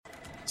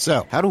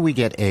So, how do we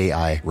get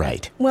AI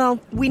right? Well,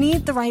 we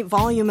need the right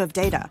volume of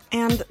data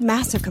and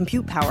massive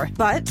compute power.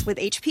 But with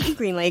HPE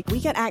GreenLake, we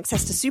get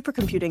access to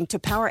supercomputing to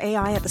power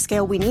AI at the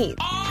scale we need.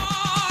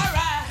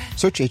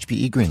 Search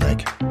HPE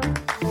GreenLake.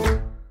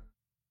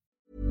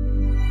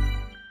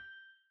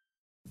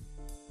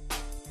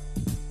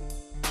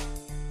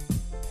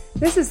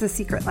 This is The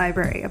Secret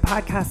Library, a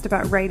podcast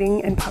about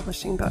writing and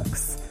publishing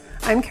books.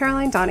 I'm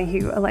Caroline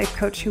Donahue, a life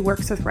coach who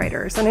works with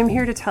writers, and I'm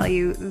here to tell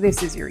you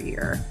this is your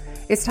year.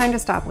 It's time to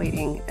stop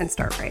waiting and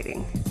start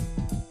writing.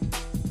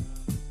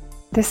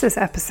 This is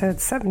episode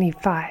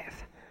 75.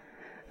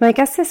 My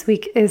guest this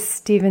week is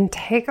Stephen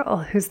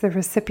Tagle, who's the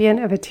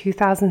recipient of a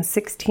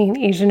 2016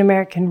 Asian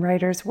American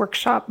Writers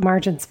Workshop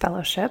Margins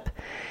Fellowship,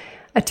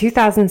 a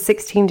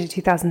 2016 to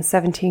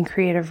 2017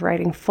 Creative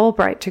Writing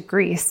Fulbright to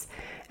Greece,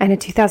 and a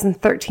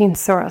 2013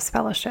 Soros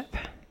Fellowship.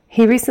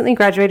 He recently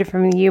graduated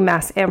from the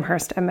UMass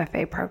Amherst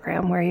MFA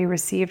program, where he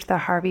received the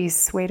Harvey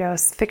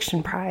Swados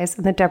Fiction Prize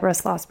and the Deborah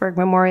Schlossberg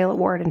Memorial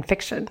Award in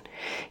Fiction.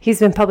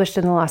 He's been published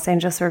in the Los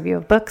Angeles Review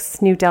of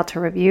Books, New Delta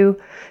Review,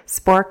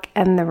 Spork,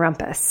 and The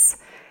Rumpus.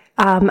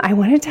 I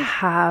wanted to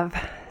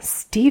have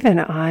Stephen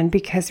on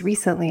because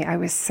recently I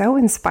was so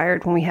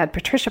inspired when we had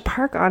Patricia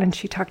Park on and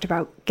she talked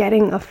about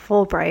getting a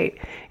Fulbright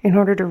in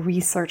order to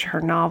research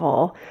her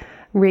novel,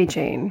 Ray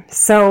Jane.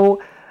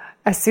 So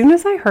as soon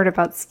as I heard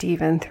about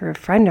Stephen through a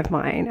friend of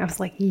mine, I was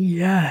like,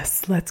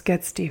 yes, let's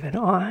get Stephen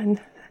on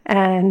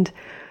and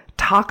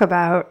talk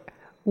about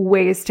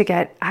ways to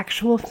get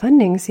actual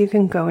funding so you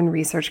can go and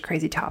research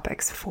crazy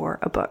topics for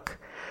a book.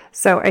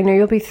 So I know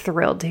you'll be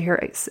thrilled to hear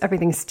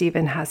everything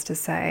Stephen has to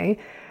say,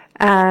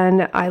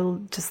 and I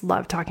just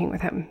love talking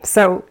with him.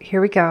 So here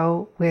we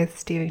go with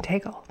Stephen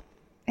Tagle.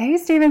 Hey,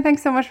 Stephen,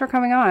 thanks so much for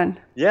coming on.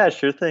 Yeah,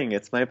 sure thing.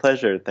 It's my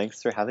pleasure.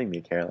 Thanks for having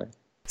me, Caroline.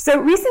 So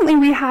recently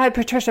we had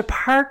Patricia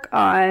Park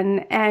on,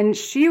 and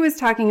she was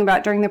talking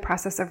about during the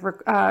process of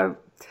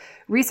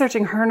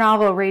researching her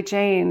novel, Ray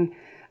Jane,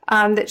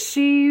 that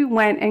she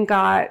went and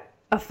got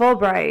a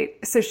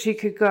Fulbright so she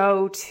could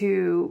go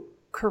to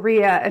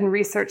Korea and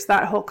research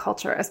that whole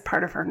culture as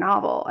part of her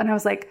novel. And I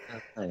was like,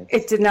 nice.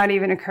 It did not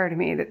even occur to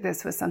me that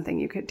this was something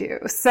you could do.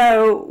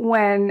 So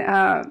when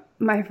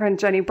my friend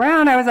Jenny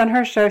Brown, I was on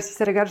her show, she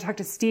said, I got to talk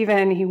to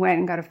Stephen. He went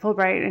and got a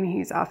Fulbright and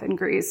he's off in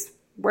Greece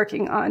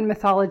working on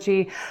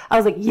mythology. I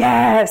was like,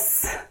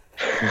 yes,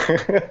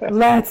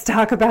 let's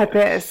talk about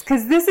this.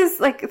 Because this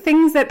is like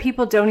things that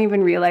people don't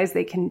even realize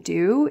they can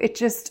do. It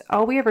just,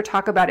 all we ever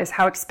talk about is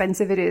how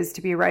expensive it is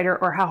to be a writer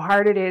or how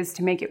hard it is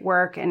to make it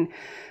work. And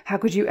how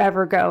could you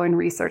ever go and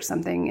research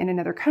something in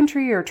another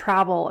country or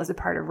travel as a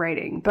part of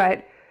writing?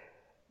 But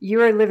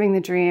you are living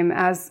the dream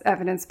as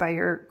evidenced by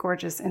your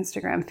gorgeous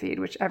Instagram feed,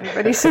 which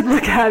everybody should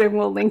look at and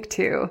we'll link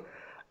to.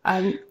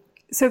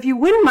 So if you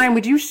wouldn't mind,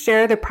 would you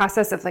share the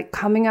process of like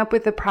coming up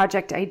with the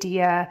project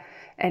idea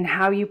and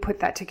how you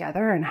put that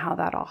together and how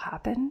that all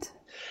happened?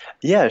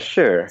 Yeah,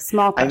 sure.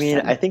 Small question.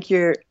 I mean, I think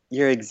you're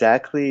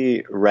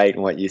exactly right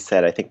in what you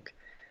said. I think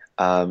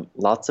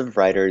lots of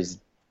writers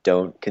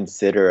don't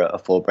consider a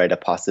Fulbright a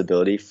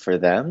possibility for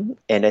them.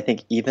 And I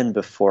think even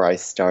before I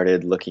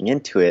started looking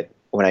into it,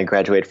 when I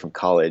graduated from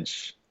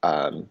college,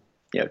 10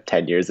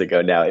 years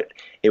ago now,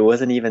 it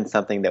wasn't even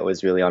something that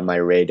was really on my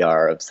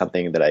radar of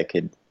something that I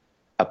could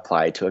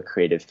apply to a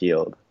creative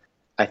field.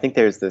 I think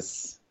there's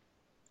this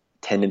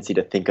tendency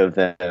to think of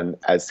them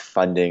as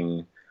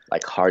funding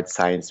like hard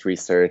science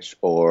research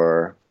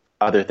or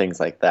other things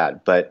like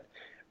that. But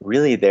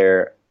really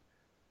there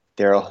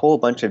are a whole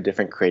bunch of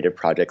different creative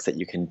projects that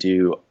you can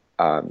do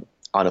on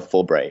a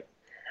Fulbright.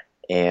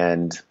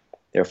 And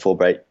there are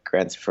Fulbright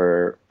grants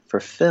for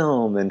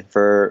film and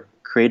for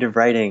creative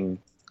writing.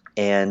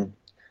 And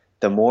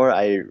the more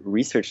I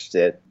researched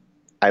it,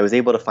 I was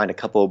able to find a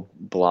couple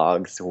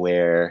blogs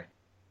where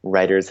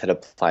writers had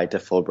applied to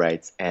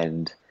Fulbrights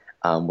and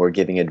were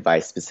giving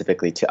advice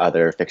specifically to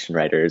other fiction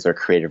writers or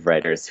creative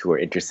writers who were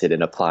interested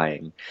in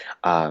applying.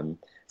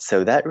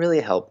 So that really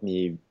helped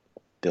me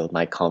build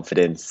my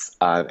confidence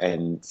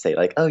and say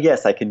like, oh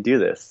yes, I can do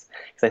this.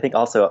 Because I think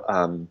also,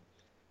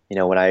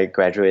 when I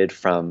graduated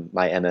from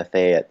my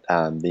MFA at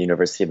the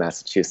University of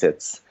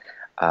Massachusetts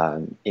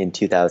in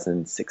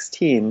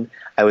 2016,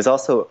 I was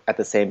also at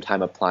the same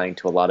time applying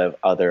to a lot of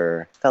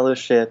other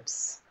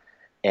fellowships.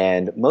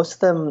 And most of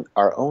them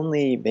are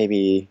only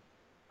maybe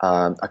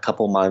a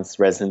couple months.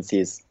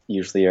 Residencies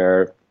usually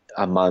are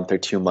a month or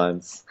 2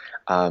 months.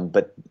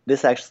 But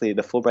this actually,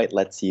 the Fulbright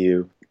lets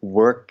you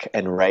work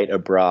and write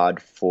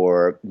abroad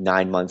for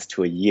 9 months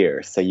to a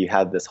year. So you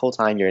have this whole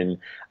time you're in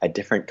a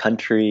different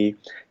country.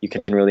 You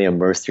can really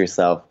immerse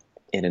yourself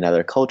in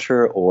another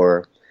culture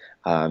or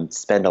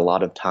spend a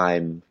lot of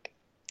time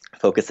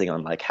focusing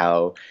on like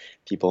how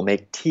people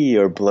make tea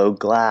or blow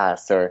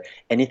glass or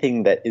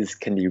anything that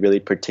can be really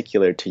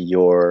particular to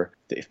your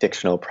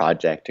fictional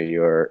project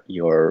or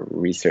your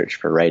research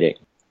for writing.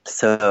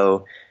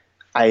 So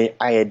I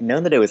had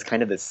known that it was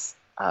kind of this,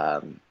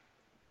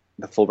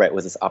 the Fulbright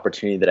was this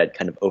opportunity that I'd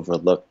kind of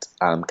overlooked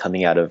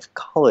coming out of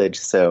college.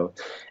 So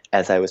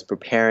as I was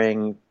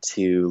preparing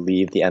to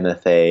leave the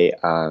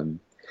MFA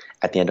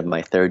at the end of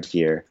my third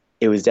year,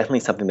 it was definitely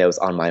something that was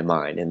on my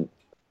mind. And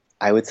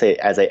I would say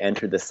as I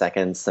entered the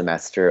second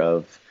semester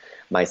of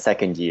my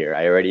second year,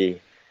 I already,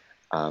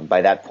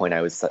 by that point,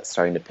 I was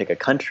starting to pick a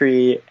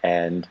country,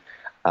 and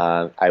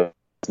I was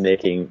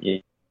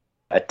making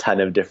a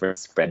ton of different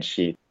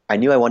spreadsheets. I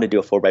knew I wanted to do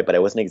a Fulbright, but I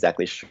wasn't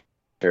exactly sure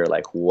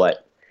like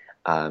what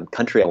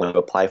country I wanted to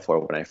apply for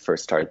when I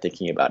first started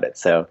thinking about it.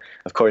 So,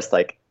 of course,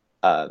 like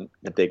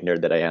the big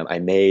nerd that I am, I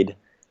made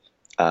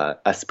a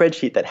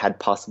spreadsheet that had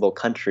possible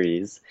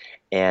countries,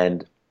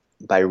 and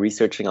by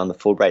researching on the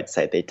Fulbright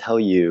site, they tell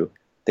you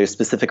there's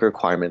specific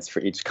requirements for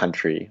each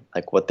country,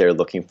 like what they're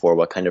looking for,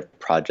 what kind of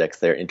projects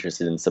they're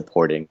interested in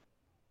supporting.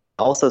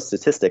 Also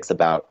statistics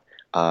about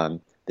the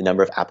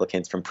number of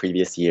applicants from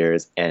previous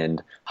years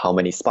and how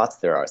many spots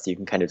there are. So you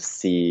can kind of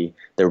see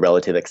the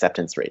relative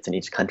acceptance rates, and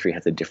each country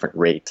has a different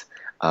rate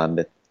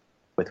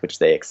with which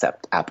they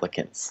accept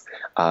applicants.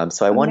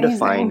 So I wanted to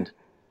find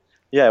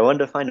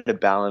a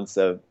balance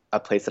of a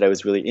place that I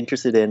was really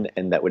interested in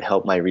and that would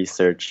help my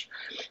research,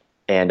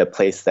 and a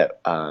place that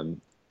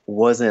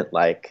wasn't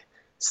like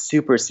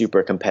super,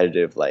 super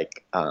competitive,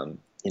 like,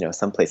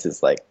 some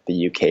places like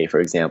the UK, for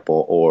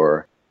example,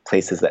 or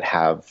places that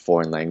have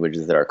foreign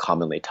languages that are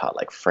commonly taught,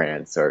 like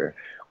France or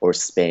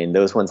Spain.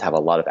 Those ones have a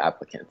lot of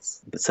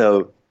applicants.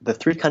 So the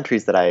three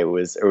countries that I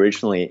was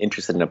originally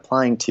interested in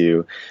applying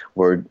to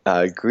were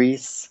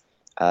Greece,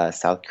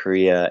 South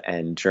Korea,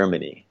 and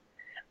Germany.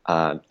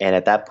 And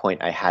at that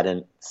point, I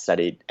hadn't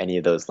studied any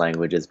of those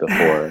languages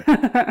before.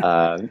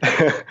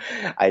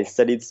 I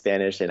studied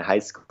Spanish in high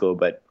school,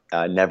 but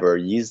never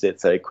used it,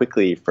 so I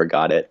quickly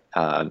forgot it.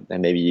 I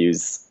maybe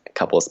use a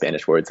couple of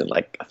Spanish words and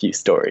like a few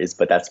stories,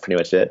 but that's pretty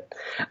much it.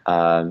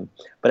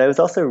 But I was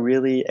also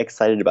really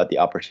excited about the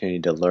opportunity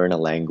to learn a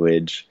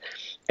language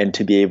and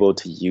to be able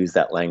to use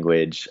that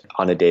language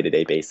on a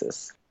day-to-day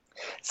basis.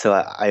 So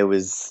I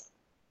was,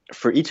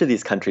 for each of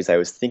these countries, I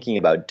was thinking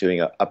about doing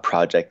a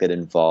project that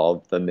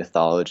involved the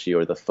mythology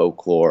or the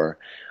folklore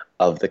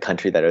of the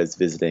country that I was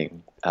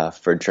visiting.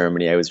 For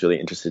Germany, I was really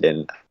interested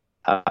in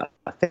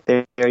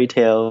fairy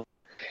tale,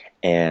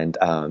 and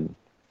I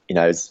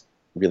was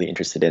really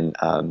interested in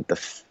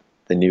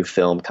the new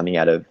film coming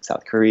out of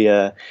South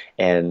Korea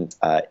and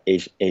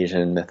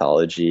Asian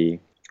mythology.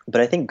 But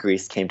I think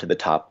Greece came to the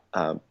top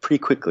pretty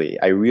quickly.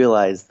 I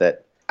realized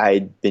that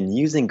I'd been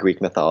using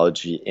Greek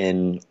mythology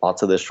in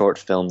lots of the short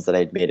films that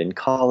I'd made in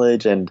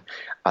college and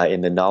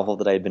in the novel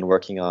that I'd been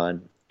working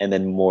on. And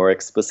then more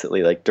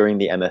explicitly, like during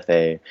the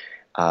MFA,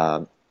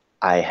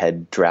 I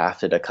had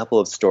drafted a couple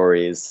of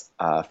stories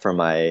for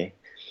my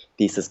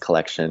thesis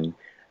collection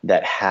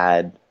that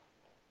had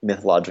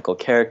mythological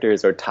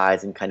characters or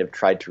ties, and kind of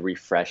tried to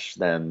refresh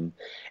them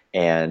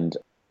and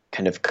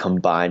kind of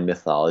combine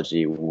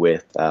mythology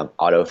with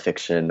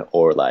autofiction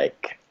or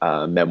like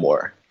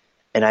memoir.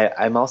 And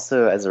I'm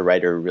also, as a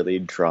writer, really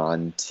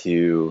drawn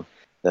to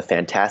the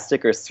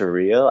fantastic or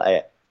surreal.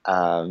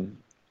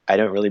 I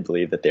don't really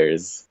believe that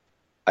there's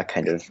a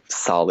kind of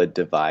solid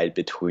divide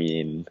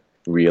between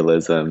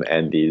realism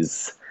and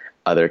these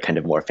other kind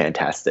of more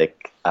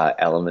fantastic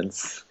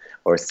elements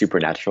or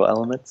supernatural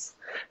elements.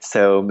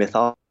 So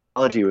mythology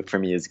for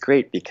me is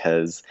great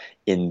because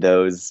in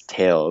those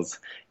tales,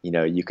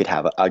 you could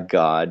have a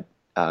god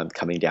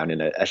coming down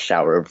in a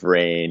shower of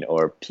rain,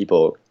 or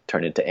people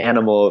turn into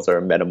animals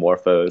or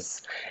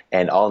metamorphose,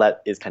 and all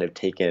that is kind of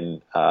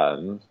taken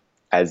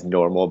as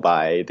normal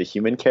by the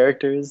human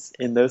characters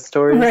in those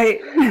stories. Right.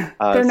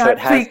 They're not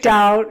freaked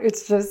out.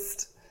 It's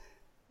just,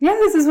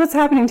 this is what's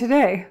happening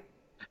today.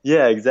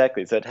 Yeah,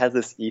 exactly. So it has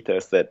this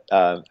ethos that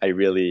I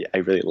really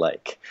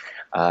like,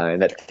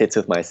 and that fits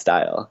with my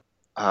style.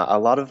 A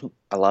lot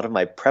of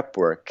my prep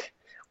work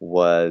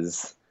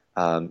was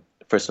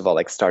first of all,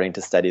 like starting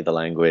to study the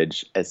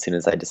language as soon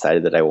as I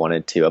decided that I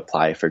wanted to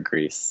apply for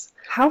Greece.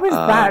 How was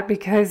that?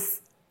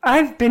 Because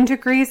I've been to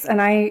Greece,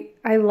 and I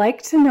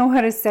like to know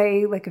how to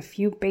say like a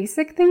few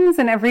basic things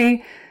in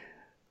every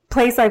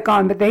place I've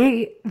gone, but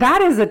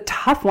that is a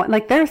tough one.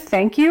 Like their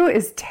thank you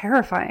is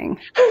terrifying.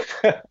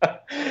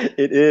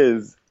 It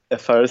is.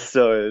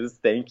 Effarsto is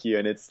thank you,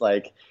 and it's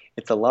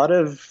a lot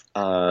of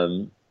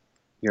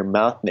your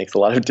mouth makes a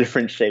lot of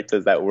different shapes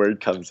as that word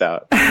comes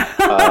out.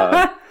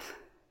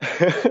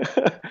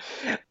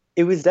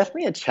 It was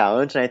definitely a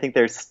challenge, and I think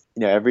there's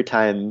every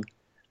time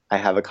I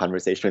have a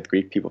conversation with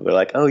Greek people, they're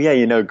like, oh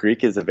yeah,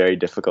 Greek is a very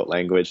difficult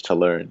language to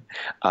learn.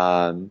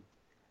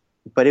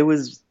 But it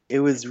was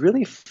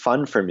really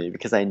fun for me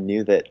because I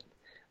knew that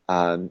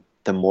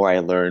the more I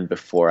learned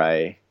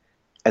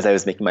as I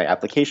was making my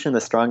application,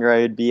 the stronger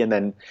I would be. And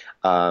then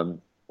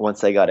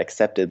once I got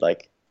accepted,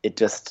 like it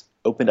just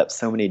opened up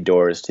so many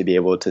doors to be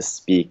able to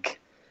speak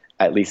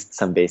at least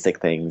some basic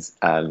things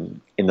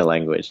in the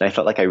language. And I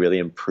felt like I really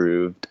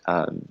improved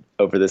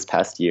over this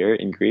past year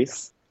in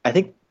Greece. I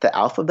think the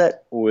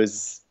alphabet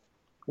was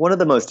one of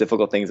the most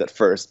difficult things at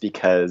first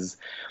because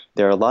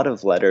there are a lot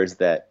of letters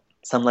that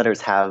some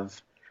letters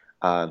have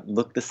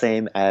look the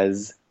same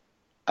as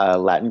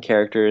Latin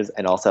characters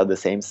and also have the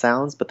same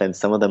sounds, but then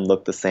some of them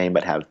look the same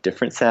but have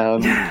different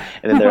sounds. And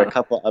then there are a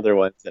couple other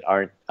ones that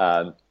aren't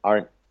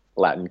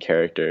Latin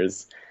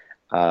characters.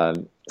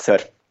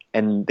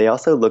 And they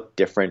also look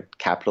different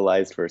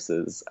capitalized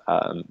versus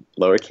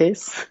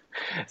lowercase.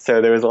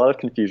 So there was a lot of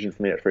confusion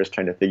for me at first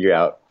trying to figure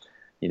out,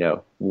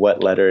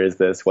 what letter is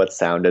this? What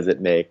sound does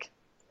it make?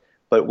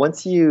 But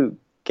once you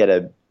get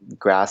a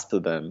grasp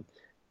of them,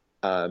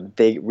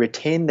 they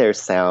retain their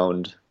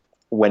sound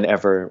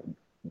whenever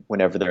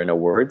they're in a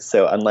word.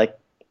 So unlike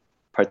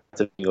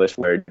parts of English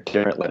where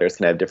different letters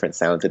can have different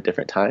sounds at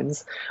different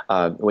times,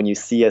 when you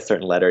see a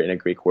certain letter in a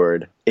Greek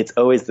word, it's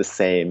always the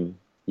same.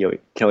 You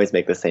can always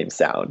make the same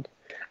sound.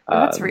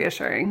 That's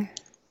reassuring.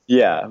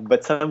 Yeah,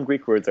 but some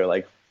Greek words are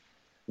like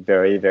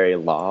very, very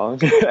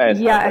long and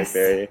have like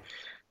very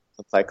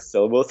complex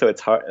syllables, so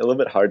it's a little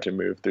bit hard to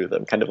move through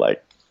them. Kind of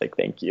like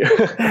thank you.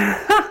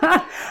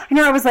 I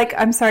know. I was like,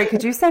 I'm sorry.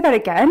 Could you say that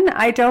again?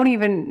 I don't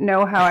even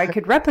know how I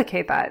could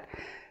replicate that.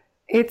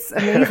 It's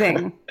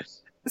amazing.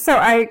 So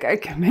I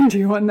commend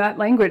you on that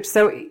language.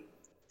 So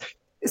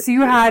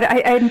you had,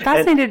 I'm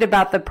fascinated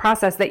about the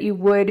process that you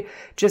would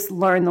just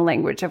learn the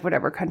language of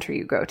whatever country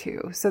you go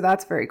to. So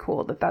that's very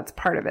cool that that's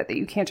part of it, that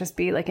you can't just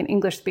be like an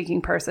English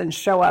speaking person,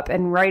 show up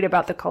and write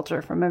about the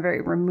culture from a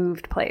very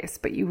removed place,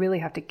 but you really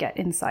have to get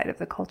inside of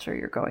the culture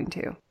you're going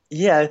to.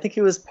 Yeah, I think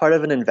it was part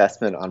of an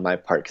investment on my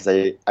part because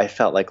I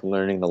felt like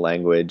learning the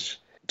language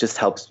just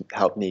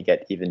helped me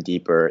get even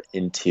deeper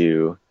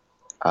into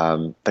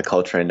the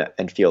culture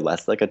and feel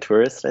less like a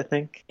tourist, I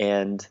think.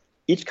 And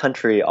each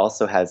country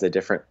also has a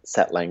different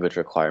set language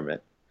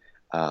requirement.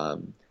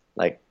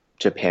 Like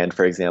Japan,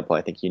 for example,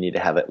 I think you need to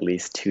have at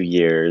least 2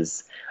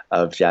 years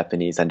of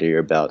Japanese under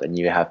your belt, and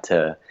you have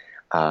to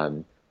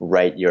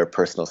write your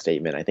personal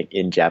statement, I think,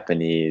 in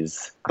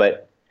Japanese.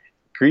 But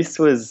Greece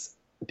was,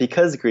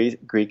 because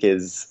Greek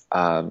is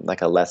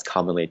like a less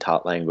commonly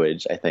taught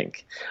language, I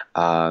think,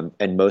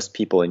 and most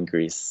people in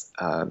Greece,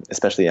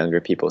 especially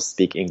younger people,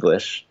 speak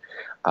English.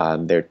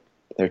 They're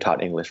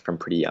taught English from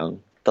pretty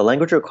young. The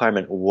language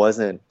requirement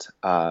wasn't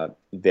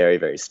very,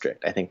 very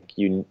strict. I think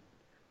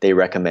they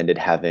recommended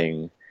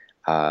having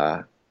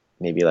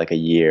maybe like a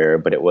year,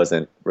 but it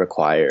wasn't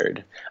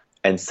required.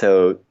 And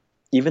so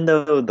even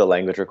though the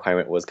language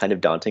requirement was kind of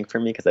daunting for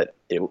me because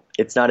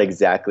it's not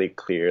exactly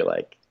clear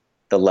like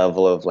the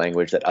level of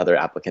language that other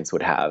applicants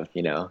would have,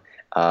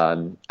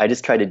 I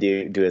just tried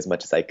to do as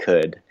much as I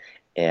could.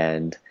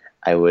 And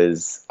I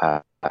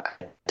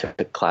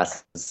took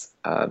classes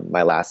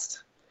my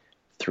last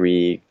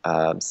 3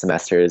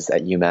 semesters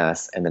at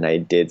UMass, and then I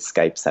did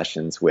Skype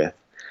sessions with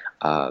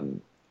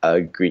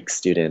a Greek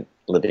student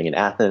living in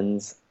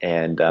Athens,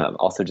 and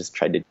also just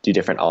tried to do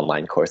different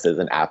online courses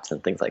and apps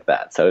and things like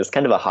that. So it was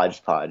kind of a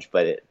hodgepodge,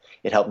 but it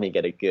helped me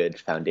get a good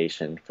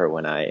foundation for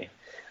when I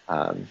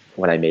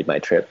made my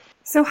trip.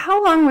 So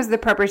how long was the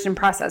preparation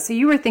process? So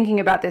you were thinking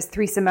about this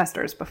 3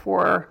 semesters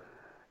before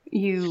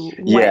you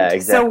went. Yeah,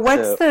 exactly. So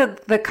what's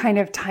the kind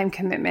of time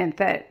commitment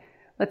that,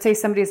 let's say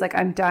somebody's like,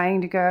 I'm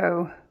dying to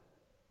go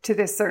to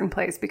this certain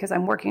place because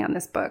I'm working on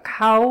this book.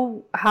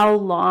 How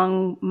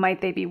long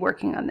might they be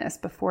working on this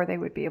before they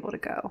would be able to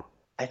go?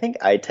 I think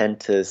I tend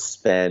to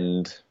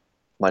spend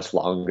much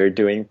longer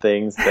doing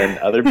things than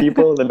other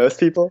people, than most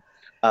people.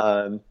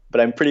 But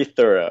I'm pretty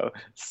thorough.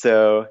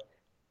 So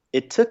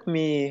it took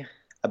me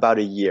about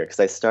a year because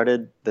I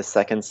started the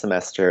second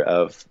semester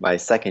of my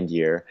second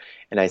year,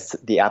 and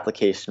the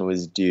application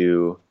was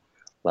due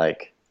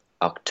like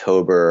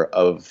October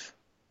of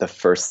the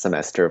first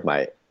semester of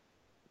my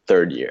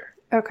third year.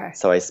 Okay.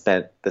 So I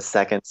spent the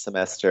second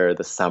semester,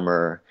 the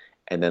summer,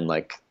 and then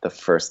like the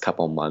first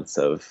couple months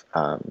of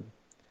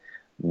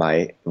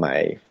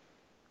my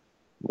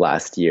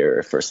last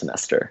year, first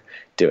semester,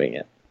 doing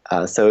it.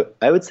 So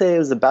I would say it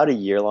was about a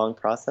year-long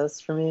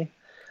process for me,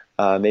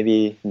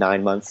 maybe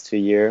 9 months to a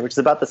year, which is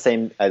about the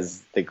same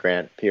as the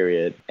grant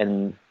period.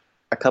 And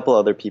a couple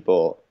other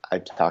people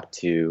I've talked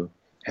to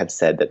have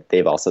said that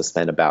they've also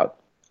spent about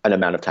an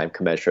amount of time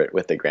commensurate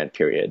with the grant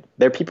period.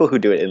 There are people who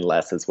do it in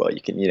less as well. You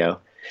can,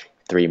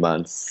 3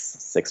 months,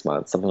 6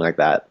 months, something like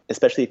that.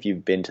 Especially if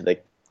you've been to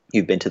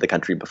the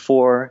country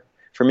before.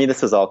 For me,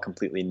 this was all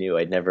completely new.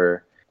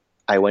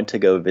 I went to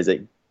go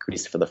visit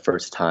Greece for the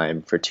first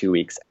time for 2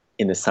 weeks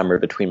in the summer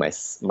between my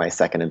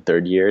second and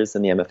third years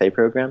in the MFA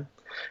program,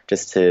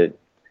 just to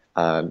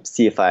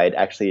see if I'd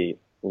actually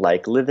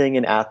like living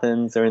in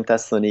Athens or in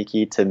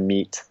Thessaloniki, to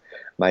meet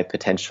my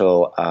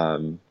potential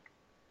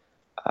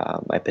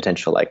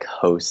like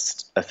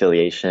host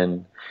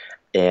affiliation,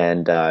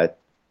 and to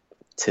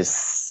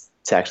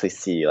actually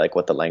see like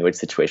what the language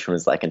situation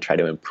was like and try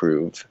to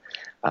improve.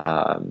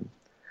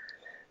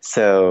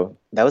 So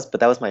that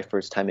was my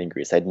first time in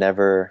Greece. I'd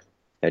never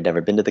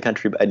been to the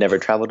country. I'd never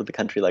traveled to the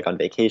country like on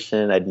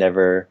vacation. I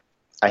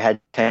had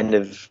kind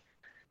of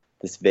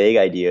this vague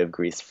idea of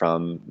Greece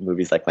from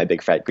movies like My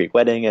Big Fat Greek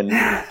Wedding and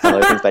some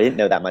other things, but I didn't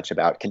know that much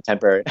about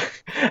contemporary.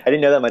 I didn't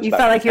know that much. You about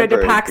felt like you had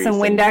to pack Greece some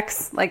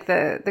Windex, like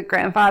the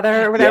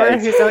grandfather or whatever,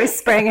 who's always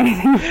spraying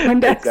anything with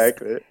Windex.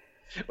 Exactly.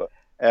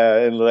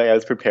 And I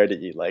was prepared to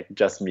eat like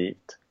just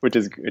meat, which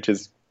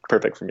is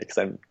perfect for me because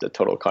I'm a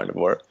total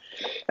carnivore.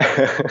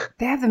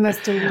 They have the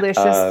most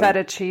delicious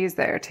feta cheese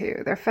there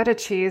too. Their feta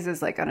cheese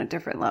is like on a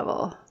different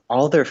level.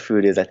 All their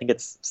food is, I think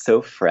it's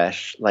so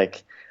fresh.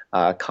 Like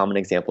a common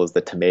example is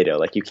the tomato.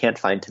 Like you can't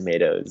find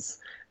tomatoes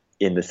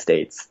in the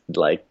States,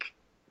 like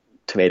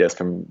tomatoes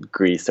from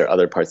Greece or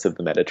other parts of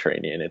the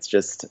Mediterranean. It's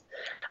just,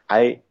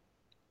 I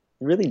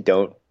really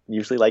don't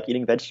usually like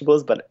eating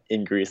vegetables, but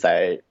in Greece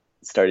I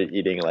started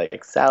eating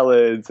like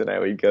salads, and I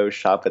would go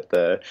shop at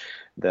the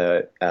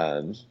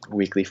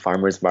weekly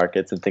farmers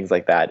markets and things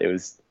like that.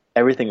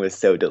 Everything was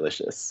so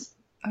delicious.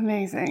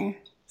 Amazing.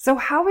 So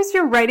how was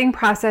your writing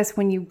process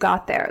when you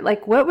got there?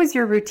 Like, what was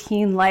your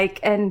routine like?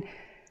 And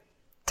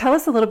tell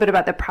us a little bit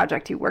about the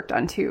project you worked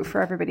on too,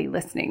 for everybody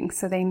listening,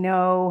 so they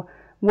know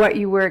what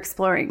you were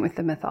exploring with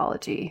the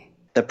mythology.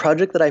 The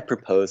project that I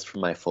proposed for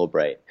my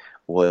Fulbright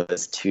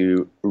was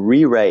to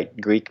rewrite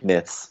Greek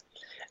myths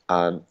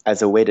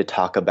as a way to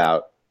talk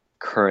about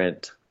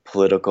current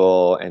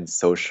political and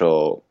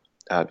social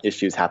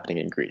issues happening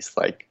in Greece,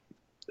 like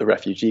the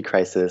refugee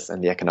crisis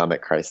and the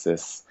economic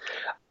crisis,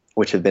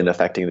 which have been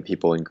affecting the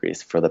people in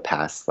Greece for the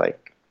past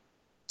like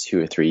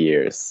 2 or 3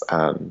 years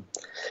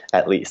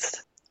at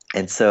least.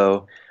 And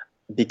so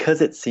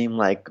because it seemed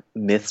like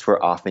myths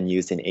were often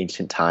used in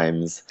ancient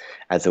times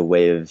as a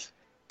way of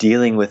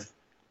dealing with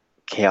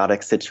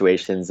chaotic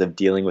situations, of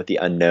dealing with the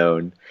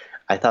unknown,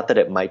 I thought that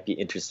it might be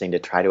interesting to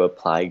try to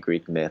apply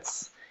Greek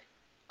myths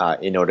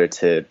in order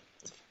to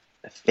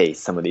face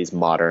some of these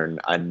modern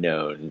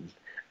unknown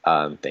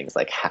things,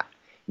 like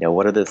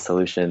what are the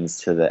solutions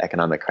to the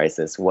economic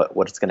crisis?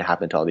 What's going to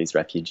happen to all these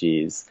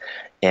refugees?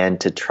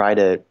 And to try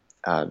to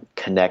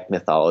connect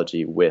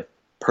mythology with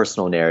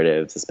personal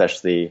narratives,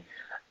 especially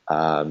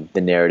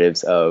the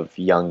narratives of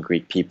young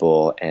Greek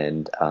people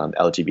and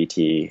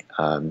LGBT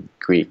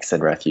Greeks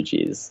and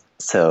refugees.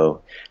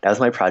 So that was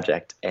my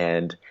project,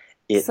 and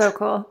it's so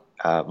cool.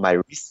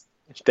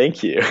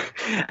 Thank you.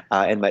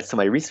 So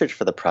my research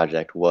for the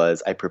project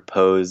was I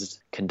proposed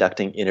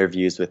conducting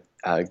interviews with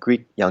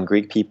young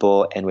Greek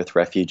people and with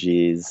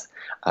refugees,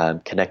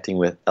 connecting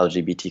with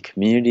LGBT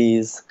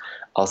communities,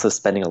 also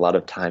spending a lot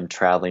of time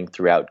traveling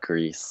throughout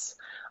Greece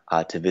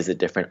to visit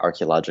different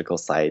archaeological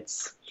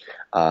sites,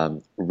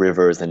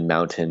 rivers and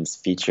mountains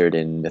featured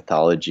in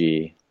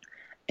mythology.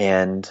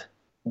 And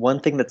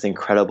one thing that's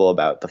incredible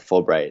about the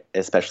Fulbright,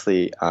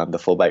 especially the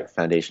Fulbright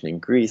Foundation in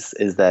Greece,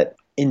 is that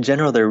in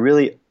general, they're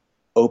really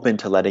open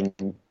to letting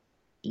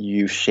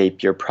you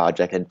shape your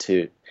project and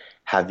to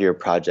have your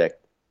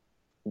project.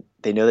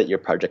 They know that your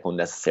project will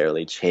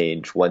necessarily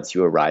change once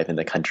you arrive in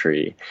the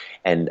country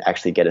and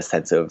actually get a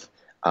sense of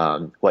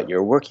what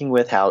you're working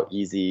with, how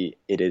easy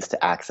it is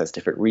to access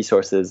different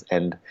resources,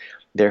 and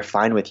they're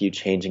fine with you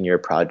changing your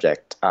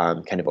project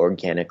kind of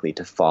organically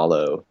to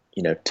follow,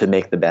 to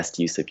make the best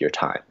use of your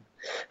time.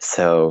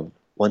 So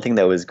one thing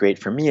that was great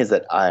for me is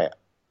that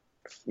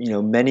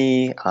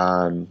many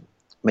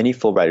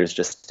Fulbrighters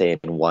just stay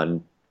in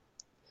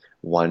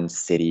one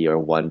city or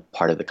one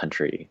part of the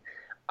country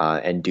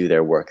and do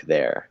their work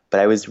there.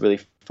 But I was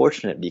really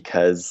fortunate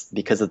because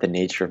of the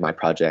nature of my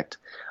project.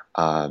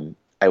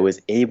 I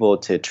was able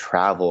to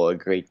travel a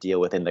great deal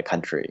within the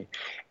country,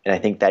 and I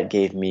think that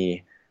gave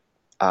me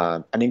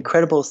an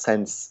incredible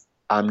sense,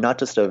 not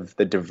just of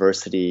the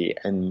diversity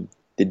and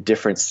the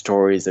different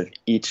stories of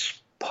each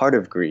part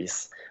of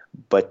Greece,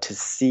 but to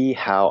see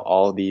how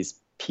all these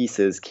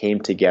pieces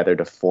came together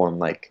to form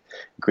like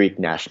Greek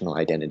national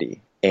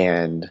identity.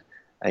 And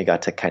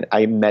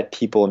I met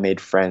people and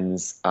made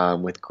friends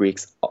with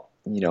Greeks,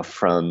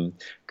 from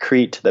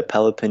Crete to the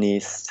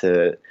Peloponnese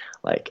to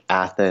like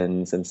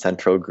Athens and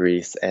central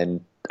Greece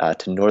and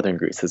to northern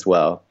Greece as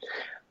well.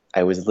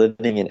 I was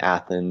living in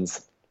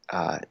Athens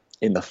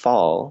in the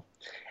fall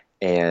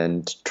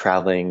and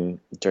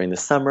traveling during the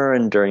summer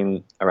and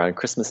around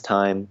Christmas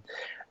time.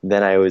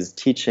 Then I was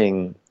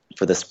teaching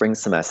for the spring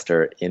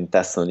semester in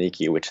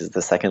Thessaloniki, which is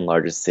the second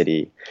largest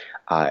city,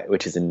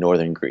 which is in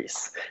northern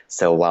Greece.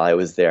 So while I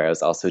was there, I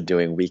was also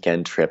doing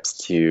weekend trips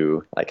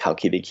to like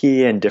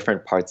Halkidiki and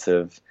different parts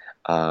of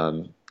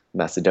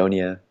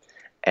Macedonia.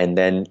 And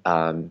then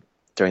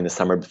during the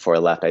summer before I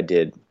left, I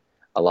did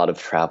a lot of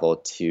travel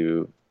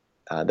to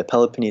the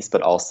Peloponnese,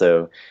 but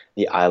also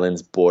the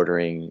islands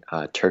bordering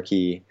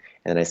Turkey.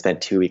 And then I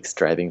spent 2 weeks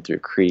driving through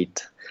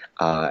Crete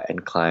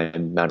and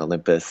climbed Mount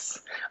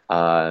Olympus.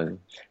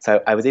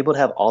 So I was able to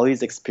have all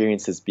these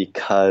experiences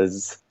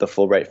because the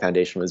Fulbright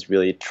Foundation was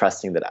really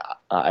trusting that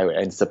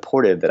and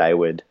supportive that I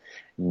would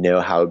know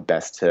how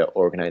best to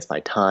organize my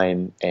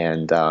time,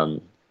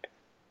 and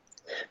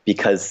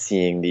because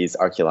seeing these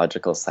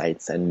archaeological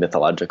sites and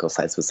mythological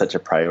sites was such a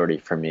priority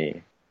for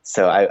me.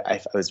 So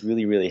I was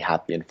really, really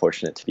happy and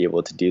fortunate to be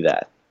able to do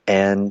that.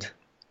 And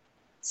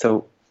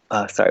so,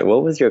 sorry,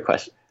 what was your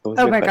question?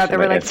 Oh my God, there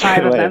were like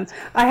 5 of them.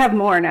 I have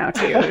more now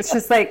too. It's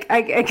just like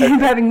I keep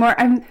having more.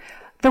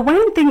 The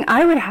one thing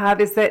I would have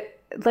is that,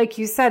 like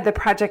you said, the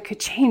project could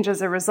change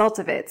as a result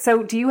of it.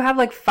 So do you have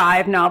like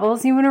 5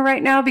 novels you want to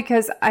write now?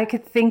 Because I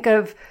could think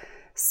of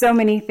so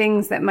many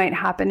things that might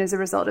happen as a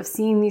result of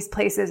seeing these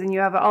places, and you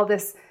have all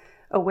this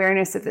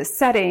awareness of the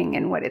setting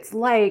and what it's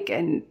like,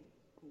 and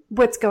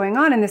what's going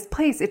on in this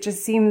place, it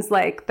just seems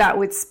like that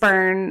would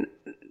spurn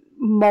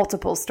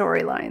multiple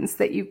storylines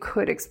that you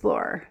could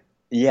explore.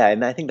 Yeah,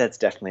 and I think that's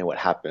definitely what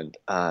happened.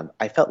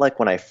 I felt like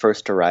when I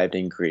first arrived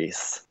in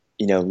Greece,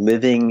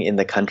 living in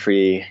the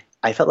country,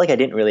 I felt like I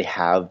didn't really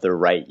have the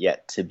right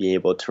yet to be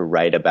able to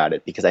write about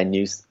it, because I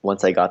knew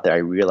once I got there, I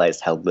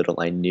realized how little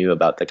I knew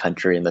about the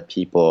country and the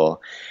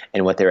people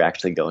and what they were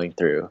actually going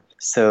through.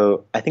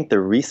 So I think the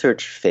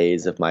research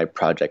phase of my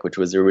project, which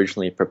was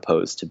originally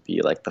proposed to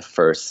be like the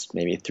first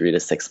maybe 3 to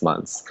 6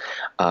 months,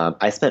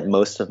 I spent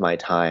most of my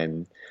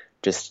time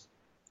just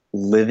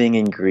living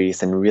in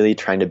Greece and really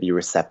trying to be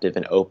receptive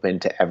and open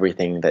to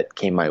everything that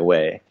came my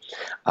way.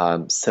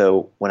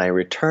 So when I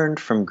returned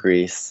from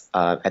Greece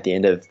at the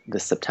end of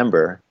this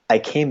September, I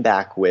came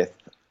back with,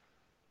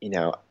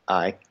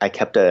 I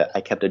kept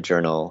a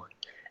journal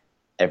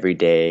every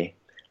day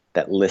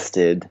that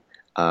listed,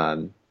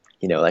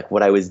 like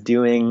what I was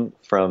doing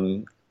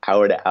from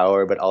hour to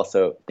hour, but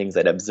also things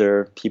I'd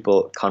observed,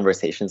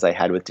 conversations I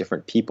had with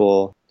different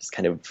people, just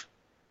kind of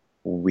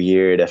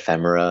weird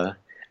ephemera.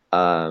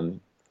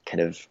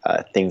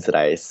 Things that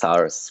I saw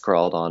or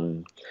scrawled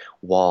on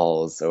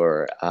walls,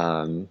 or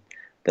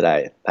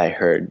that I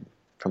heard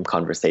from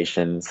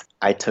conversations.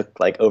 I took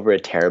like over 1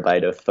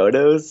 terabyte of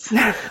photos.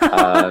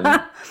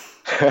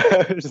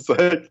 Just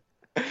like,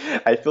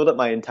 I filled up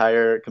my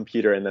entire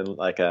computer and then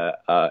like a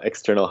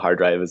external hard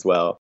drive as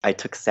well. I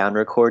took sound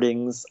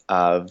recordings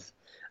of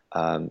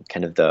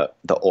kind of the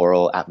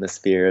oral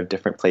atmosphere of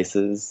different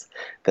places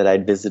that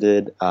I'd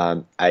visited.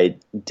 I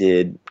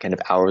did kind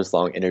of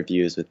hours-long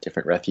interviews with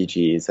different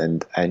refugees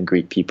and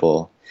Greek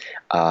people.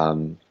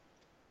 And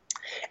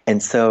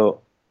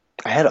so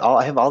I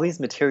have all these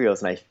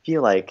materials, and I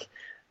feel like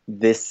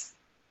the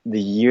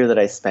year that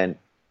I spent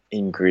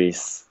in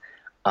Greece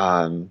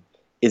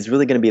is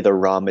really going to be the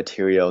raw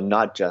material,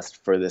 not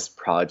just for this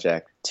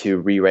project to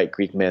rewrite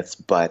Greek myths,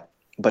 but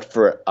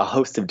for a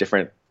host of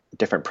different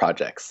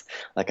projects.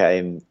 Like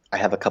I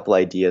have a couple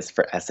ideas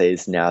for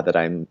essays now that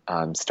I'm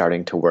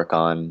starting to work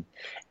on,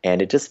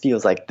 and it just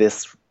feels like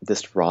this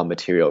raw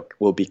material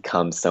will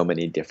become so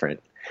many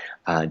different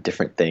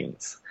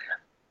things.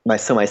 My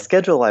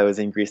schedule while I was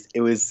in Greece,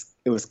 it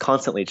was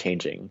constantly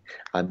changing,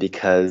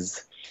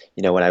 because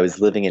when I was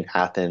living in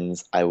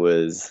Athens, I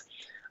was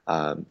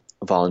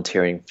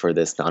volunteering for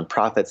this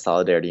nonprofit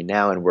Solidarity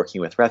Now and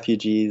working with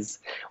refugees.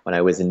 When I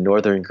was in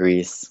northern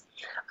Greece,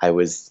 I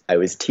was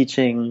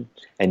teaching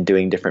and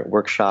doing different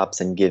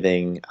workshops and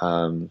doing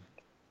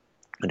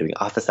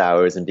office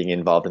hours and being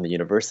involved in the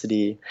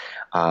university.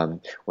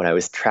 When I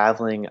was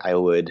traveling, I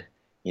would,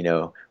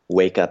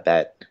 wake up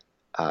at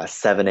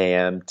 7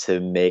 a.m. to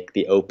make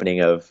the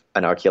opening of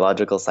an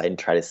archaeological site and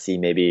try to see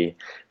maybe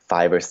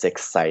 5 or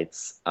 6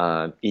 sites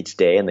each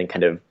day, and then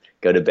kind of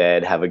go to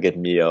bed, have a good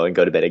meal, and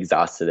go to bed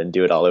exhausted and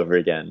do it all over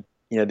again.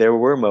 There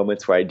were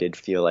moments where I did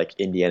feel like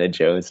Indiana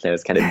Jones, and I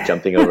was kind of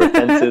jumping over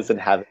fences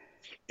and having.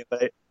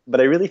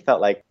 But I really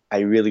felt like I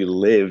really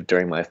lived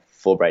during my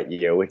Fulbright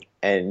year,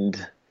 and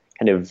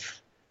kind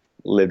of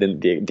lived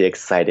in the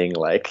exciting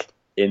like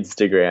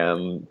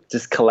Instagram,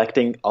 just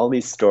collecting all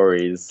these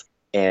stories,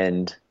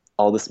 and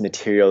all this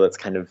material that's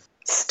kind of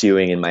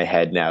stewing in my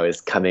head now is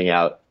coming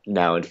out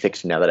now in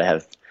fiction, now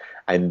that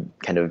I'm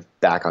kind of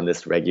back on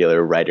this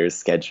regular writer's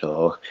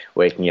schedule,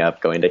 waking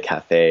up, going to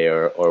cafe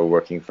or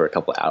working for a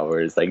couple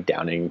hours, like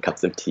downing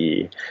cups of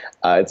tea.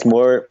 It's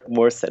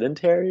more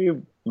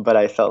sedentary, but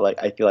I feel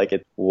like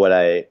it's what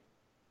I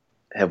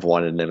have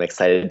wanted, and I'm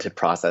excited to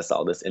process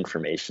all this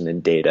information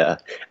and data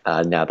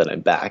now that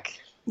I'm back.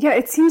 Yeah,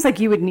 it seems like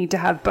you would need to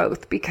have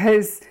both,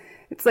 because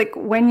it's like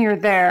when you're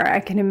there, I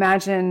can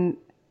imagine,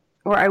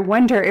 or I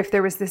wonder if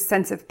there was this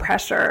sense of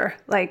pressure,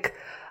 like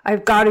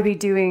I've got to be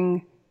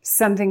doing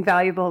something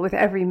valuable with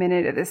every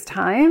minute of this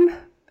time,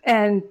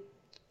 and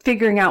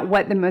figuring out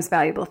what the most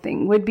valuable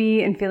thing would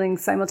be, and feeling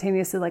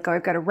simultaneously like, oh,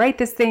 I've got to write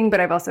this thing,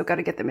 but I've also got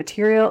to get the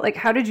material. Like,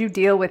 how did you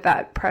deal with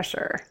that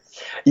pressure?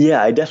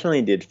 Yeah, I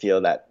definitely did feel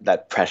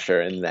that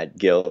pressure and that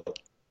guilt.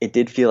 It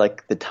did feel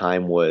like the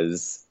time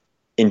was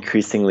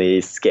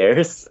increasingly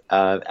scarce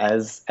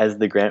as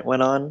the grant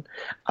went on.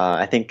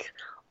 I think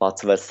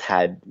lots of us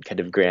had kind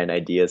of grand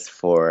ideas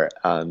for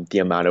the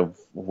amount of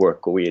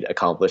work we'd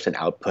accomplish and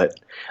output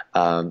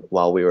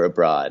while we were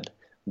abroad.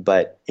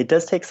 But it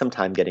does take some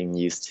time getting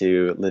used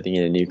to living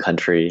in a new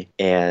country,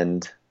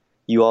 and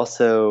you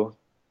also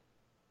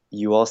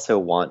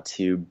want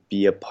to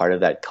be a part of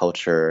that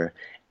culture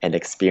and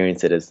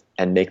experience it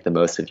and make the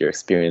most of your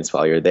experience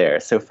while you're there.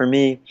 So for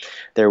me,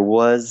 there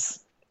was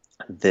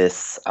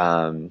this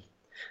kind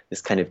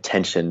of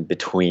tension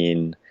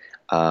between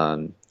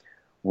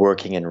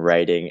working and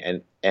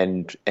writing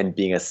and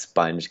being a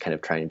sponge, kind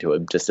of trying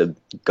to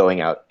going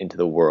out into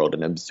the world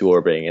and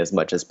absorbing as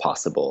much as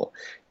possible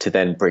to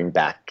then bring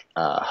back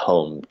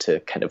home to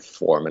kind of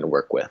form and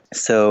work with.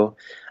 So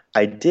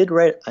I did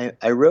write.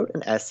 I wrote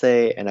an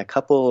essay and a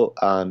couple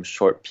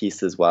short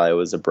pieces while I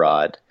was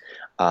abroad,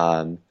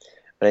 but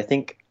I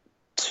think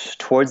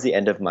towards the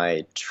end of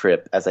my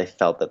trip, as I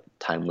felt that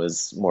time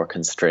was more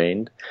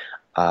constrained,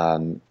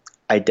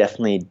 I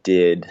definitely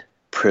did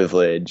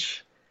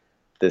privilege,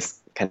 this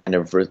kind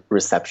of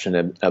reception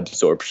and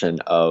absorption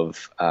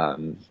of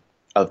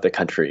the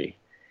country,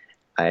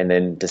 and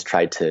then just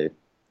tried to,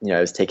 I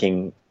was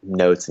taking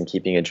notes and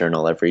keeping a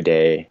journal every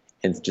day,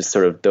 and just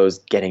sort of those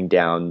getting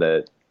down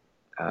the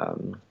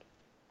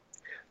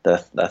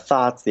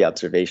thoughts, the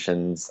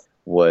observations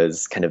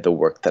was kind of the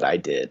work that I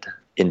did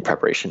in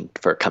preparation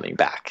for coming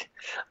back.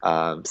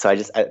 So I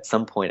just, at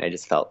some point, I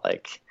just felt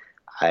like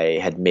I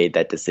had made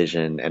that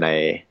decision, and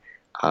I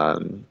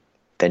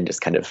then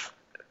just kind of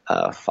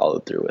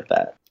followed through with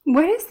that.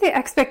 What is the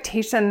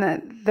expectation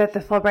that the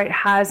Fulbright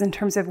has in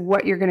terms of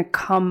what you're going to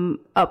come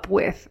up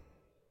with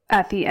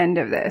at the end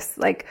of this?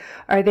 Like,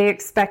 are they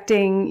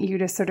expecting you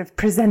to sort of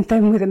present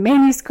them with a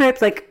manuscript?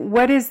 Like,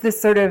 what is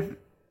this sort of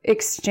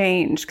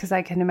exchange? Because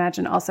I can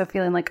imagine also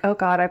feeling like, oh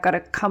God, I've got to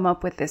come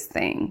up with this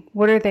thing.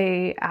 What are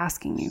they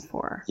asking you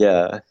for?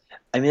 Yeah.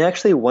 I mean,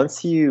 actually,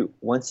 once you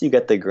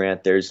get the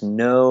grant, there's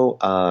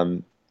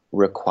no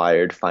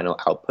required final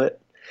output.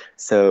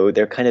 So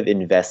they're kind of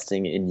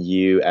investing in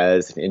you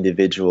as an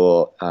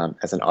individual,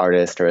 as an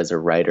artist or as a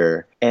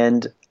writer.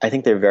 And I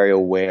think they're very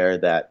aware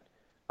that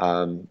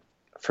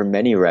for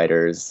many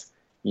writers,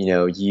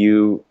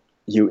 you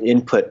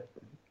input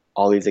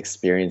all these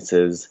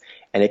experiences,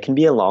 and it can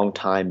be a long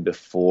time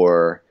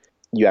before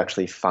you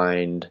actually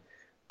find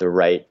the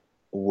right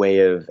way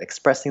of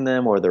expressing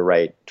them or the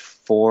right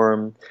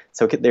form.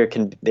 So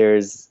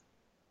there's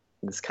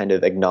this kind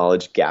of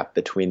acknowledged gap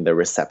between the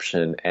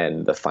reception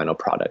and the final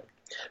product.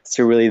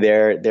 So really,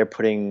 they're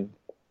putting,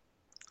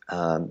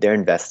 they're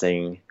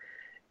investing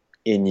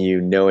in you,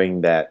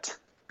 knowing that,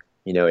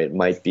 it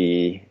might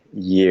be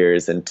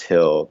years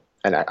until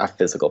a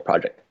physical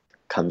project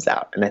comes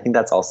out. And I think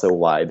that's also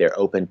why they're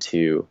open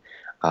to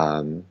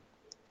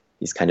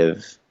these kind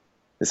of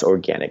this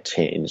organic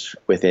change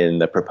within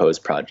the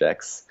proposed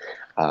projects.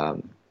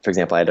 For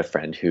example, I had a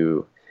friend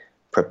who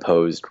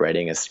proposed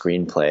writing a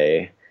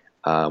screenplay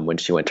when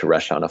she went to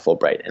Russia on a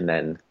Fulbright, and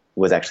then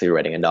was actually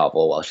writing a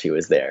novel while she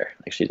was there.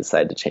 Like, she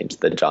decided to change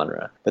the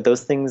genre. But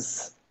those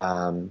things,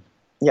 I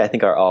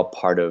think are all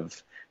part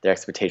of their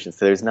expectations.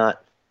 So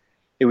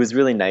it was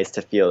really nice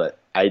to feel that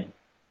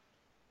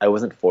I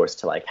wasn't forced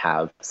to like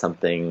have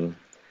something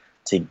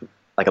to,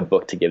 like a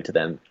book to give to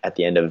them at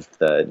the end of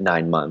the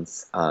 9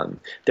 months.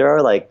 There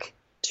are like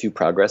 2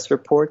 progress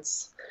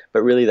reports,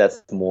 but really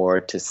that's more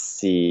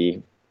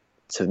to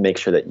make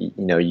sure that,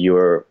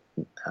 you're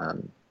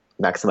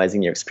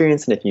maximizing your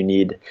experience, and if you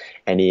need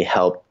any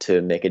help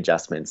to make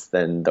adjustments,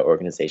 then the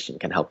organization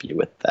can help you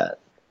with that.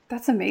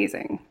 That's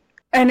amazing.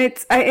 And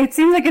it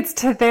seems like it's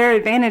to their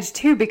advantage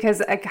too,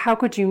 because like, how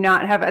could you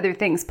not have other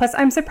things? Plus,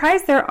 I'm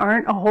surprised there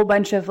aren't a whole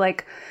bunch of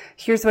like,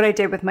 here's what I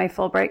did with my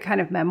Fulbright kind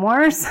of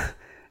memoirs.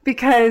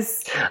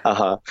 Because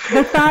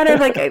the thought of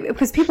like,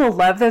 because people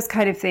love those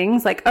kind of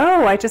things, like,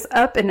 oh, I just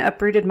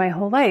uprooted my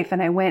whole life,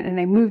 and I went and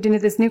I moved into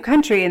this new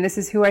country, and this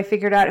is who I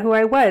figured out who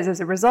I was as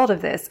a result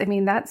of this. I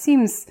mean, that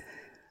seems,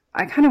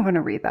 I kind of want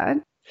to read that.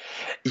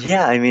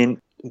 Yeah, I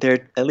mean, there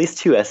are at least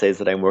 2 essays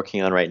that I'm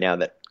working on right now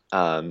that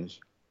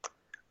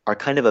are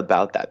kind of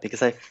about that,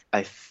 because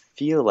I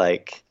feel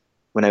like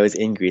when I was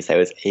in Greece, I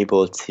was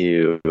able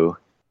to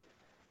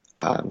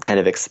kind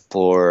of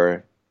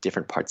explore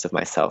different parts of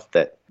myself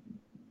that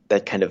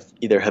kind of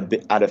either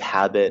out of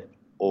habit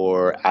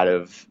or out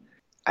of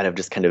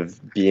just kind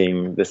of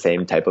being the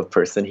same type of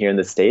person here in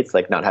the States,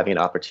 like not having an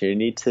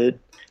opportunity to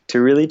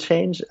really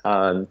change,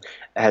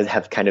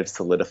 have kind of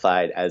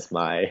solidified as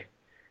my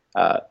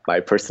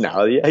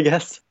personality, I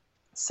guess.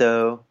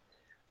 So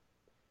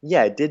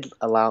yeah, it did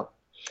allow.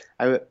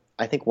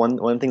 I think one of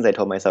the things I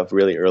told myself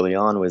really early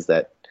on was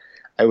that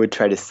I would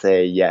try to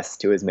say yes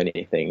to as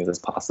many things as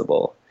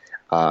possible,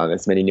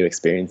 as many new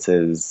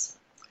experiences,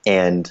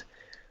 and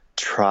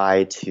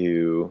try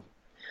to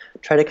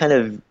kind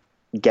of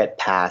get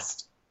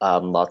past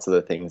lots of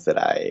the things that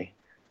I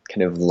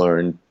kind of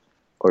learned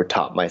or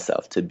taught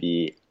myself to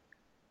be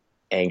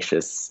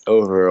anxious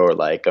over or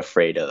like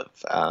afraid of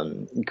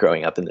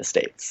growing up in the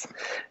States.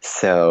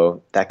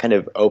 So that kind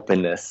of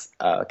openness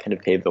kind of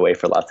paved the way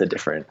for lots of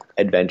different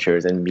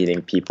adventures and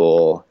meeting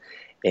people,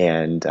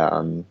 and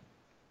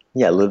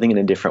living in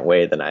a different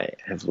way than I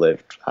have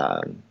lived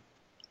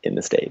in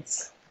the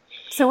States.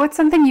 So what's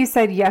something you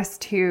said yes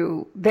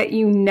to that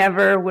you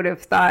never would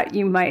have thought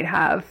you might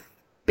have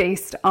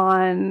based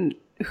on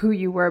who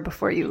you were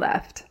before you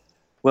left?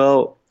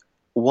 Well,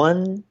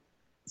 one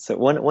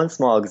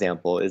small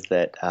example is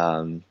that,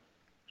 and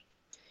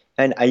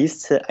I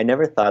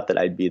never thought that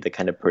I'd be the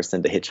kind of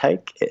person to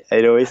hitchhike.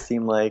 It always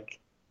seemed like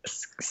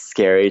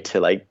scary to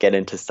like get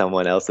into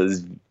someone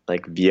else's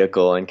like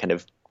vehicle and kind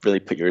of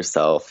really put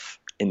yourself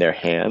in their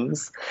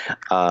hands.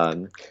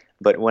 But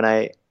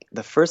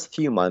the first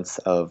few months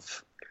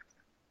of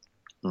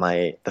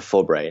the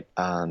Fulbright,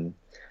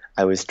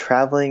 I was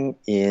traveling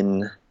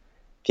in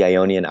the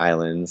Ionian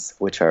Islands,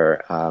 which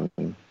are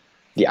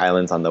the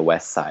islands on the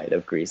west side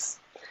of Greece.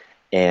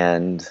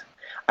 And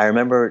I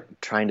remember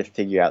trying to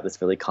figure out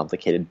this really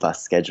complicated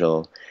bus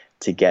schedule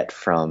to get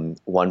from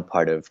one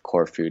part of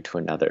Corfu to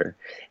another.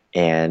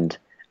 And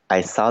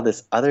I saw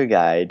this other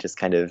guy just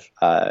kind of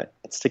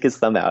stick his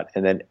thumb out,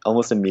 and then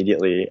almost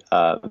immediately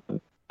a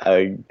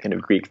kind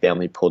of Greek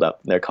family pulled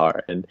up in their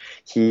car, and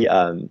he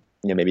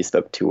maybe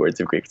spoke 2 words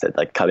of Greek, said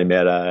like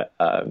kalimera,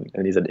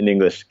 and he said in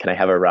English, "Can I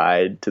have a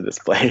ride to this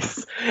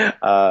place?"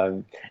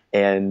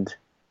 And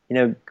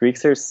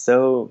Greeks are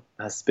so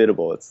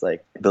hospitable. It's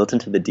like built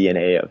into the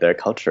DNA of their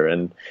culture,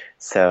 and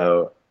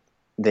so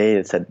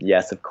they said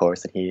yes, of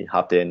course, and he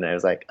hopped in, and I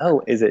was like,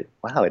 "Oh, is it?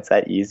 Wow, it's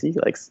that easy?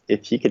 Like,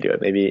 if he could do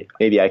it,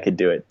 maybe I could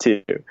do it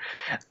too."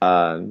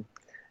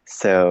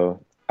 So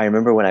I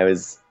remember when I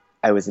was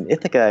in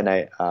Ithaca,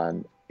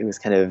 and it was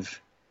kind of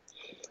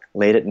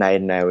late at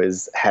night, and I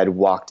had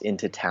walked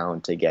into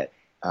town to get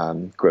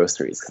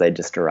groceries because I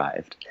just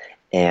arrived,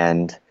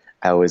 and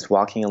I was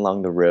walking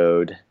along the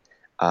road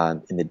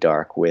in the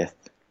dark with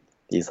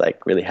these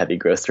like really heavy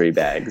grocery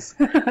bags,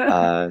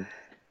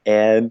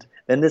 and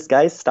then this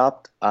guy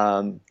stopped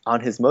on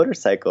his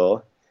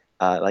motorcycle,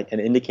 and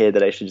indicated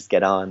that I should just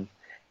get on,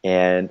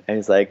 and I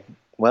was like,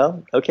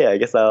 well, okay, I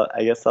guess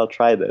I'll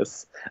try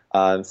this.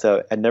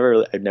 So I've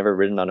never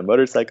ridden on a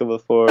motorcycle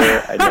before.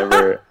 I'd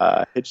never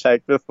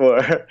hitchhiked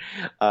before,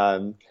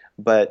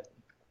 but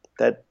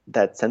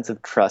that sense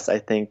of trust, I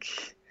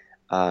think,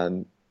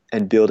 and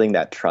building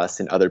that trust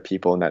in other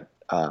people, and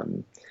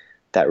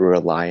that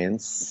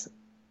reliance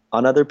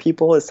on other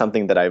people is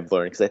something that I've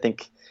learned, because I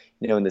think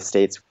in the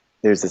States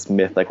there's this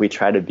myth, like we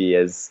try to be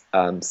as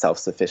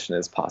self-sufficient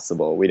as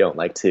possible. We don't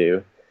like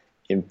to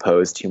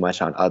impose too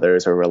much on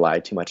others or rely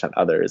too much on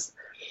others.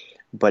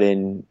 But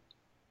in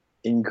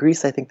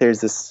Greece, I think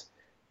there's this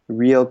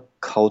real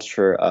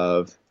culture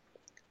of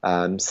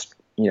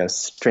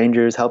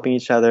strangers helping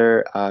each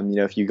other.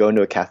 If you go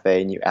into a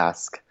cafe and you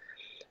ask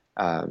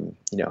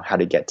how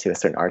to get to a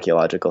certain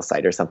archaeological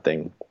site or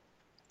something,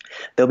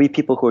 there'll be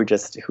people who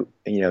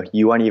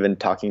you aren't even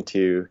talking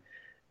to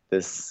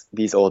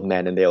these old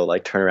men, and they'll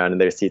like turn around in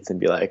their seats and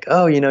be like,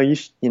 "Oh,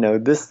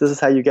 this is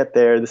how you get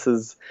there. This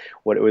is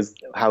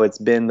how it's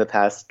been the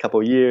past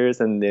couple years."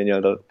 And then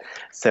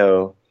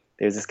so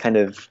there's this kind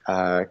of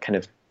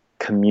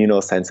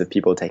communal sense of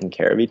people taking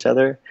care of each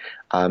other.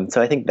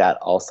 So I think that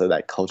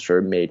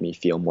culture made me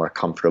feel more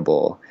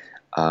comfortable,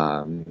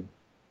 kind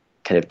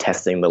of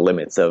testing the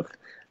limits of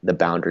the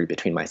boundary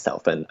between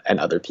myself and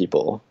other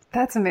people.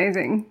 That's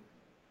amazing.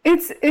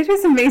 It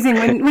is amazing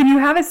when you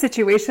have a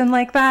situation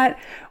like that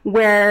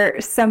where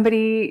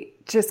somebody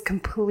just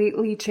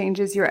completely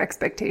changes your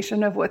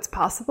expectation of what's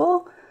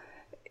possible.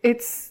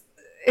 It's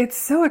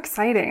so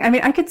exciting. I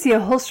mean, I could see a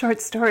whole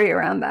short story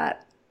around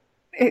that.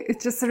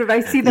 It's just sort of, I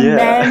see the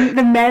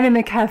men in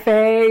the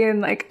cafe, and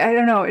like, I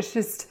don't know, it's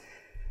just,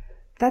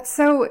 that's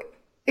so,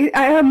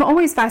 I'm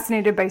always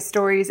fascinated by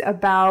stories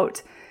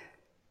about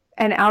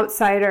an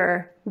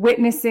outsider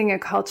witnessing a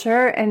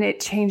culture and it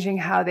changing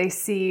how they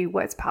see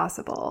what's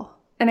possible.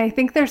 And I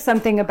think there's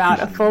something about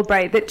a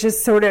Fulbright that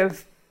just sort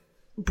of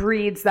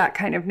breeds that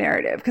kind of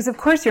narrative. Because of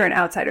course you're an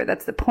outsider.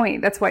 That's the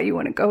point. That's why you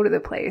want to go to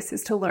the place,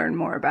 is to learn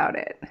more about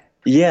it.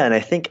 Yeah, and I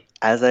think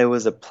as I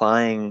was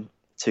applying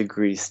to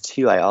Greece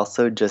too, I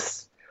also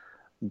just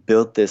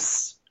built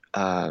this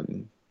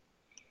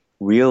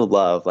real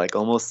love, like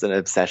almost an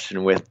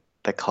obsession with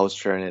the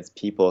culture and its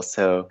people.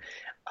 So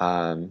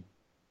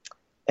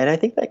and I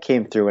think that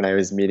came through when I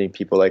was meeting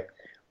people, like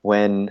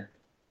when,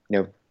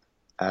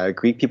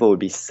 Greek people would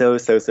be so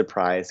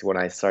surprised when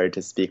I started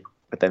to speak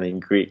with them in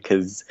Greek,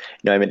 because,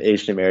 I'm an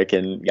Asian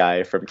American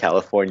guy from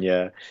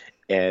California,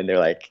 and they're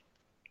like,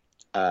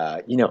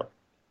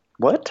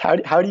 what?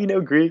 How do you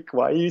know Greek?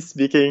 Why are you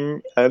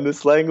speaking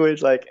this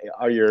language? Like,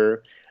 do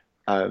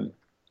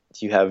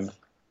you have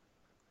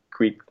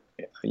Greek,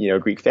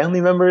 Greek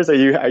family members? Are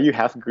you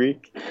half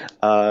Greek?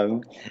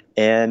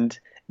 And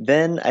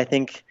then I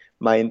think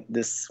my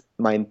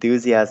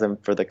enthusiasm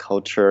for the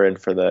culture and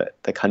for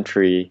the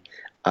country,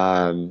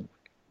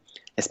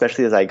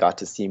 especially as I got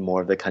to see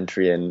more of the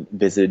country and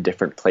visited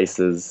different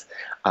places,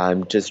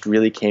 just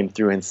really came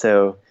through. And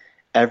so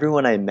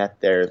everyone I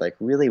met there like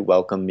really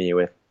welcomed me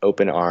with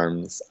open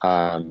arms.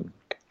 I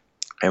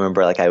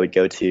remember like I would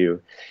go to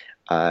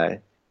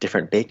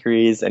different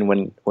bakeries, and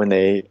when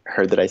they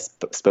heard that I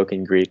spoke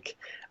in Greek,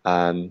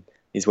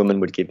 these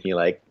women would give me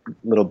like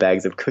little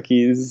bags of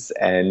cookies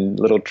and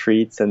little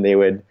treats, and they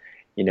would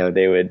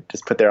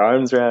just put their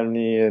arms around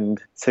me.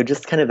 And so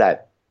just kind of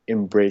that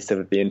embrace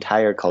of the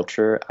entire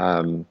culture.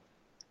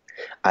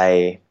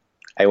 I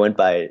went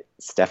by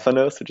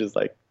Stephanos, which is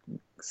like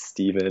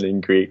Stephen in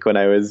Greek, when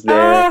I was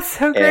there. Oh,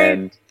 so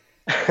great.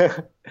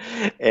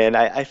 And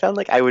I found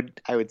like I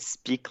would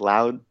speak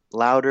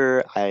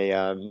louder.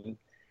 I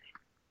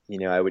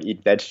would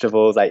eat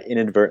vegetables. I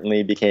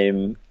inadvertently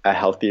became a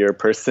healthier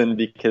person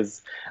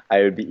because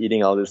I would be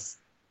eating all this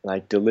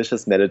like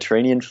delicious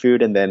Mediterranean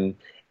food, and then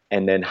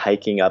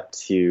hiking up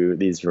to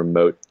these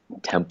remote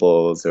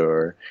temples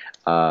or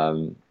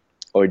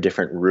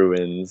different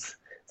ruins.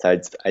 So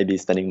I'd be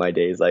spending my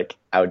days like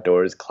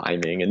outdoors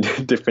climbing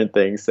and different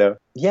things. So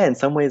yeah, in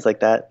some ways like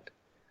that,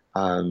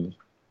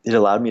 it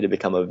allowed me to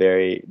become a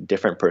very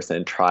different person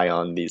and try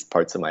on these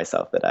parts of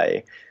myself that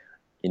I,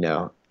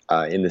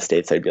 in the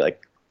States, I'd be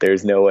like,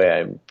 there's no way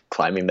I'm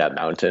climbing that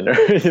mountain or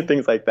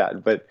things like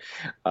that. But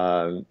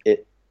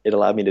it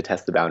allowed me to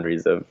test the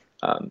boundaries of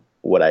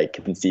what I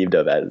conceived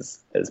of as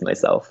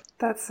myself.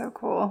 That's so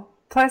cool.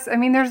 Plus, I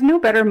mean, there's no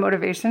better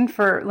motivation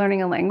for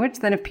learning a language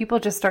than if people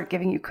just start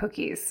giving you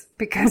cookies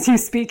because you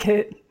speak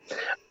it. Oh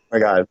my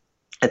God,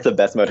 it's the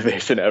best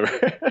motivation ever.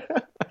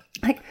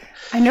 Like,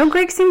 I know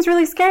Greek seems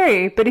really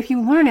scary, but if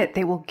you learn it,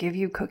 they will give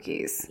you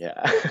cookies.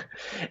 Yeah.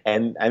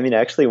 And I mean,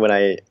 actually, when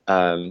I,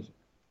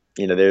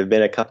 there have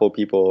been a couple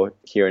people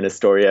here in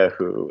Astoria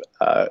who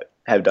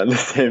have done the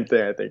same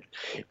thing. I think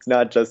it's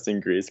not just in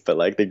Greece, but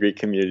like the Greek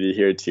community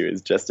here too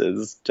is just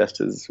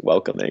as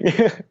welcoming.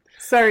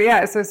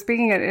 So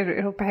speaking it,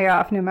 it'll pay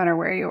off no matter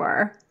where you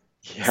are.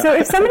 Yeah. So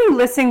if somebody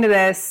listening to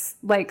this,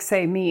 like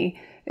say me,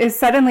 is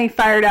suddenly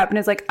fired up and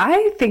is like,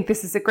 I think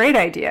this is a great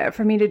idea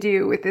for me to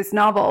do with this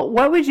novel,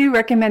 what would you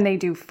recommend they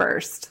do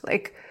first?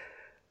 Like,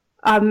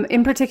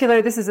 in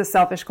particular, this is a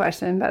selfish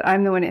question, but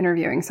I'm the one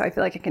interviewing, so I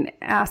feel like I can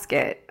ask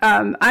it.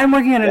 I'm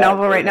working on a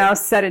novel right now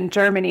set in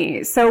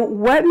Germany. So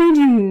what made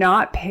you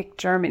not pick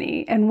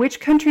Germany? And which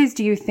countries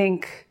do you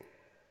think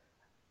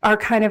are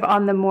kind of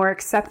on the more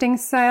accepting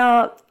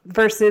style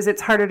versus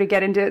it's harder to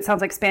get into? It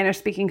sounds like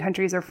Spanish-speaking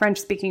countries or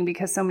French-speaking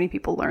because so many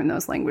people learn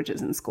those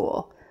languages in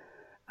school.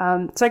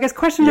 So I guess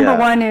question number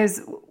one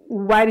is,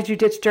 why did you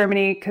ditch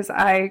Germany? Because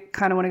I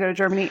kind of want to go to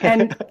Germany.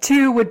 And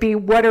two would be,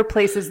 what are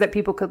places that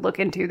people could look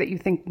into that you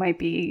think might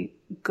be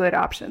good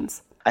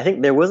options? I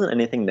think there wasn't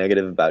anything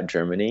negative about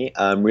Germany.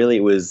 Really,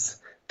 it was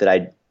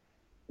that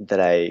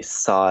I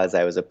saw as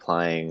I was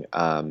applying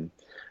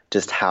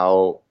just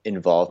how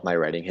involved my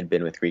writing had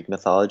been with Greek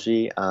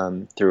mythology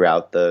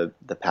throughout the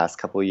past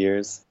couple of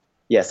years.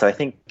 Yeah, so I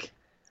think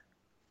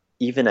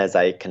even as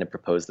I kind of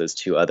proposed those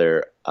two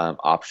other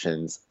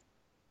options,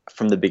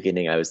 from the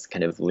beginning, I was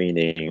kind of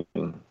leaning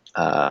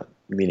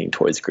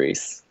towards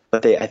Greece.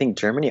 But I think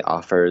Germany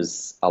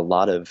offers a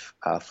lot of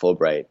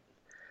Fulbright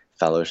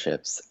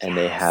fellowships, and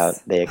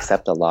they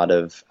accept a lot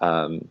of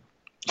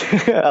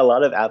a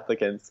lot of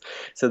applicants.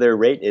 So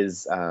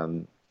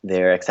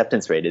their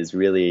acceptance rate is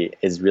really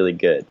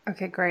good.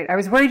 Okay, great. I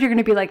was worried you're going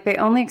to be like, they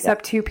only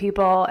accept 2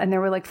 people, and there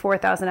were like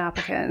 4,000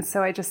 applicants.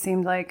 So I just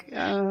seemed like,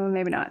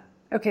 maybe not.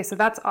 Okay, so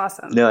that's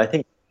awesome. No, I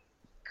think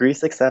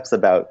Greece accepts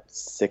about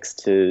 6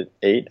 to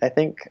 8, I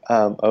think,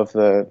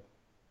 the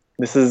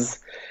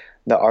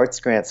arts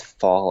grants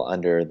fall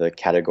under the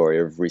category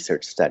of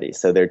research studies.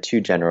 So there are 2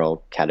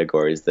 general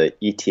categories, the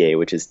ETA,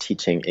 which is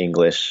teaching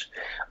English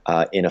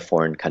in a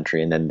foreign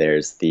country, and then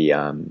there's the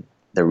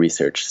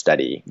research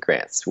study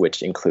grants,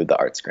 which include the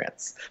arts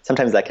grants.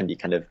 Sometimes that can be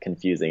kind of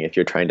confusing if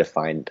you're trying to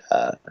find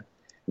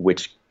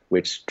which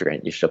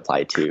grant you should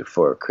apply to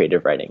for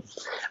creative writing.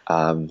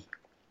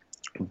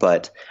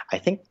 But I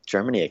think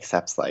Germany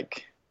accepts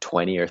like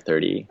 20 or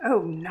 30.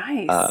 Oh,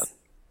 nice.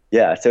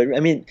 Yeah. So,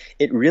 I mean,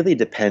 it really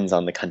depends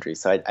on the country.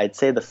 So I'd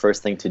say the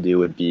first thing to do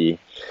would be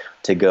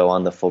to go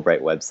on the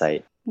Fulbright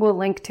website. We'll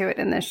link to it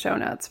in the show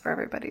notes for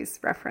everybody's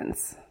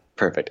reference.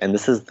 Perfect. And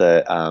this is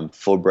the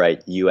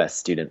Fulbright U.S.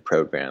 student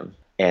program.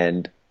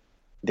 And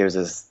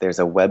there's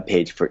a web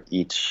page for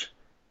each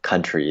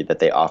country that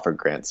they offer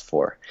grants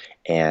for.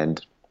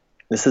 And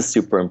this is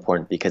super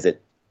important because it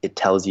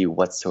tells you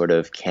what sort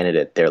of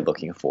candidate they're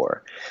looking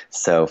for.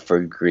 So for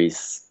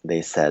Greece,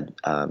 they said,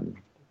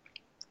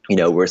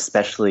 we're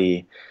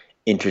especially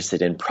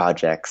interested in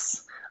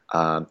projects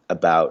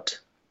about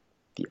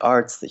the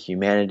arts, the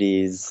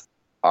humanities,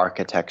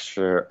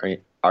 architecture,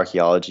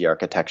 archaeology,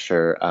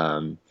 architecture.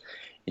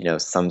 There were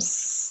some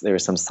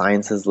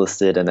sciences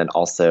listed, and then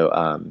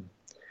also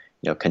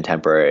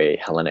contemporary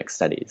Hellenic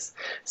studies.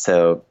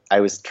 So I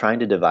was trying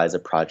to devise a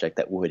project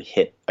that would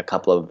hit a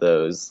couple of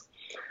those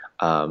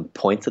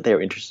points that they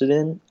were interested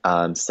in.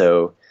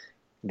 So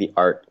the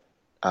art,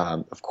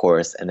 of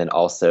course, and then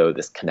also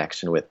this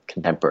connection with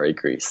contemporary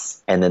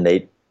Greece. And then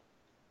they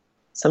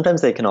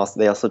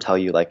also tell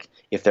you, like,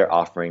 if they're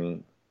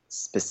offering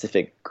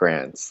specific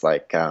grants.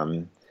 Like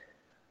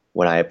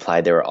when I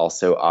applied, they were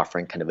also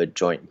offering kind of a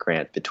joint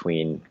grant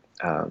between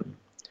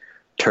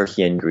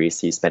Turkey and Greece.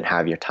 So you spent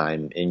half your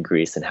time in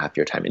Greece and half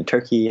your time in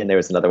Turkey. And there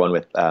was another one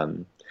with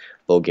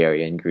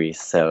Bulgaria and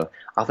Greece. So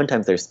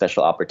oftentimes there's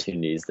special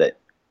opportunities that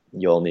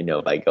you only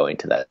know by going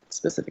to that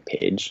specific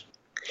page.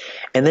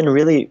 And then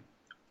really,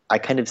 I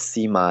kind of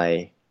see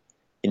my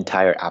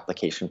entire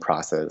application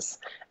process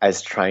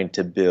as trying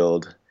to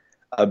build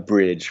a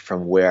bridge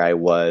from where I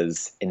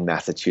was in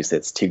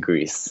Massachusetts to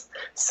Greece.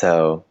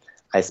 So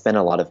I spent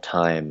a lot of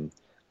time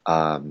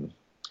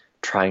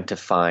trying to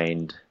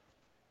find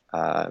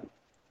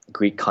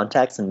Greek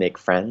contacts and make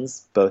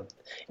friends, both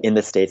in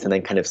the States and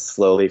then kind of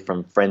slowly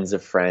from friends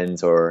of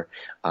friends or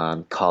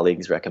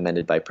colleagues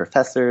recommended by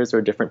professors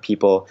or different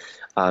people,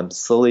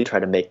 slowly try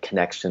to make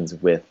connections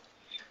with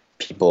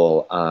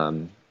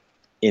people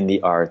in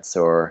the arts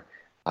or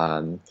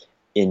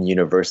in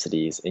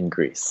universities in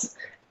Greece.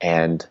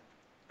 And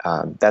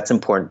that's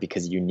important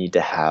because you need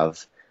to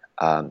have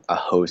a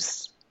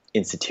host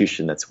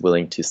institution that's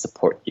willing to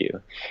support you.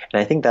 And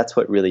I think that's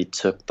what really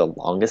took the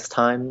longest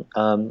time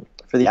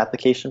for the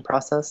application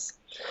process.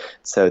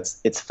 So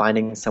it's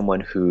finding someone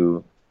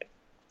who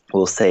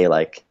will say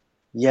like,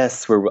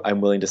 yes, I'm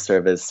willing to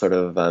serve as sort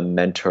of a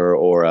mentor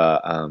or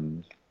a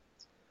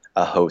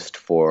host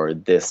for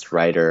this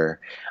writer.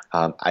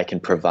 I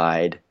can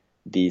provide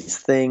these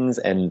things,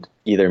 and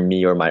either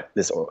me or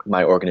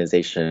my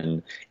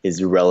organization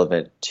is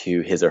relevant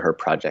to his or her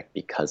project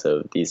because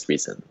of these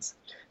reasons.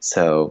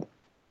 So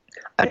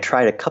I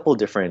tried a couple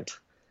different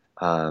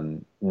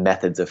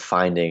methods of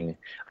finding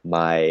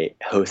my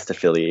host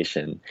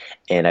affiliation,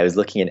 and I was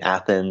looking in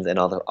Athens and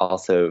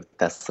also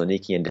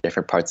Thessaloniki and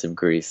different parts of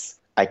Greece.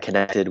 I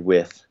connected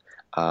with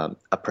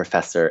a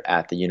professor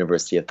at the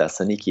University of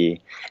Thessaloniki,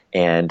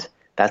 and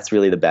that's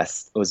really the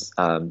best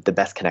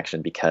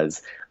connection,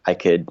 because I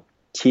could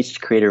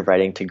teach creative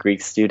writing to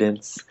Greek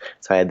students.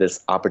 So I had this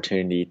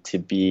opportunity to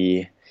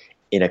be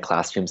in a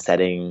classroom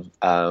setting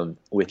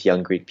with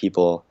young Greek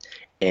people,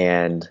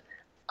 and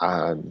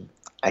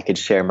I could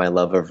share my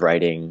love of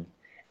writing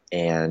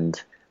and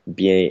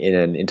be in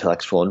an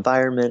intellectual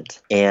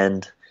environment.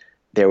 And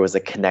there was a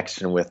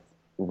connection with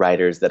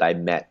writers that I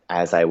met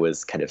as I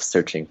was kind of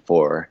searching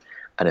for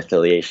an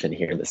affiliation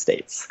here in the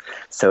States.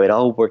 So it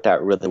all worked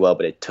out really well,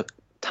 but it took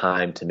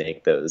time to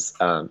make those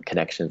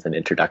connections and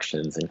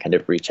introductions and kind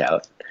of reach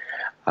out.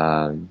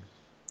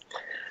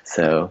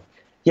 So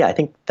yeah, I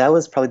think that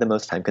was probably the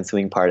most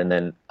time-consuming part. And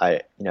then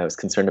I was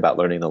concerned about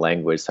learning the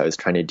language, so I was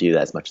trying to do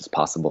that as much as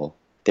possible.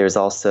 There's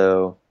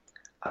also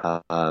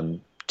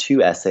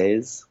 2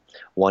 essays.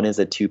 One is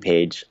a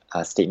 2-page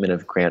statement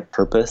of grant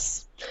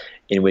purpose,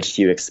 in which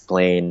you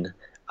explain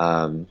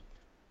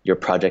your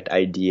project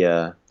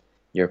idea,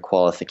 your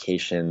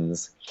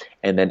qualifications,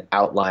 and then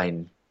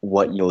outline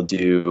what you'll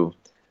do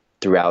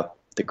throughout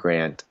the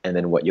grant, and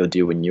then what you'll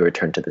do when you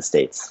return to the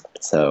States.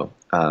 So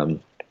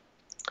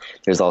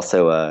there's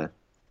also a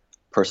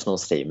personal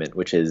statement,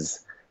 which is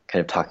kind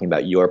of talking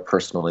about your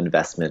personal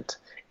investment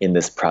in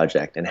this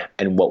project,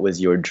 and what was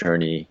your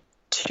journey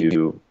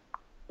to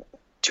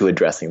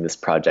addressing this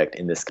project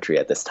in this country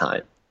at this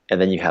time.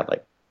 And then you have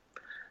like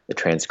the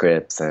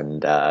transcripts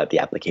and the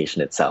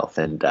application itself,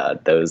 and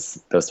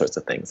those sorts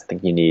of things. I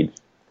think you need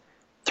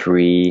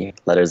 3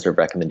 letters of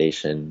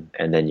recommendation,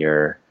 and then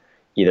your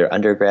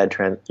undergrad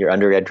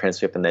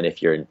transcript, and then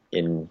if you're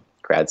in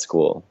grad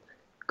school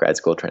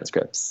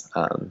transcripts,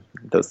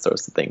 those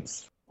sorts of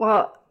things.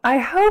 Well, I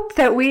hope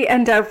that we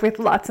end up with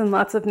lots and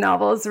lots of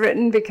novels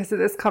written because of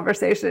this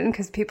conversation,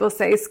 because people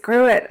say,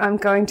 screw it, I'm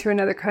going to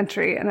another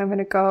country and I'm going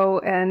to go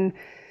and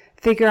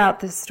figure out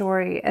this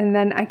story. And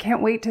then I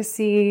can't wait to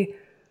see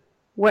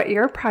what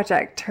your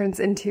project turns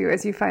into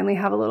as you finally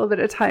have a little bit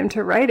of time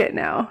to write it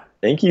now.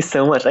 Thank you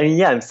so much. I mean,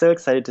 yeah, I'm so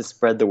excited to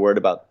spread the word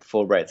about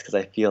Fulbrights, because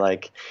I feel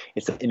like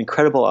it's an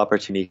incredible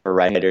opportunity for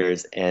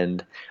writers,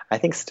 and I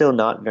think still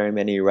not very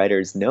many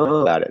writers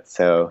know about it.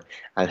 So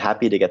I'm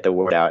happy to get the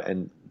word out.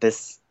 And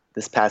this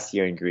past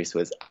year in Greece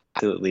was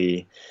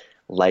absolutely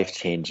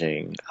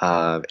life-changing,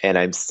 and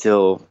I'm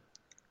still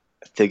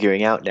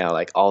figuring out now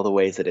like all the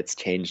ways that it's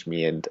changed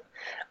me, and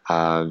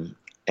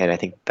I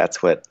think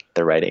that's what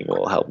the writing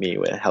will help me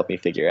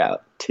figure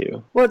out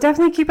too. Well,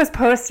 definitely keep us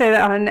posted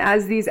on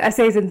as these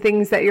essays and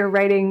things that you're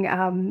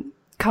writing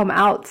come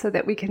out, so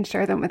that we can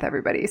share them with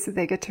everybody so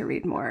they get to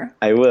read more.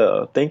 I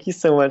will. Thank you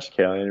so much,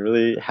 Caroline. I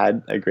really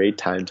had a great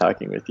time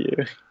talking with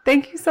you.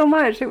 Thank you so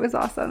much. It was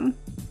awesome.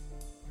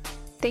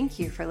 Thank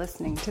you for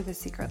listening to the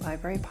Secret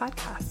Library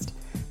podcast.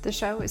 The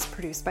show is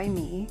produced by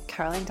me,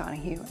 Caroline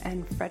Donahue,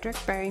 and Frederick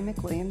Barry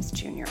McWilliams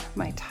Jr.,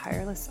 my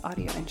tireless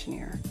audio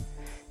engineer.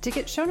 To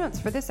get show notes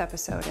for this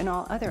episode and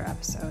all other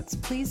episodes,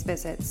 please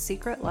visit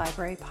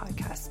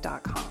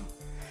secretlibrarypodcast.com.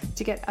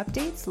 To get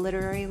updates,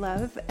 literary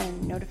love,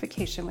 and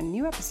notification when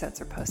new episodes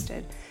are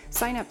posted,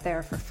 sign up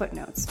there for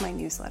Footnotes, my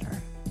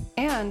newsletter.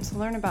 And to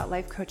learn about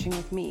life coaching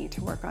with me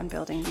to work on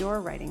building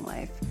your writing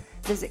life,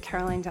 visit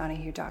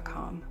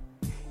carolinedonahue.com.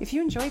 If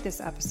you enjoyed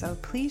this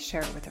episode, please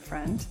share it with a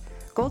friend.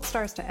 Gold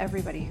stars to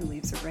everybody who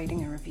leaves a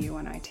rating and review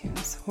on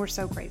iTunes. We're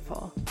so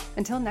grateful.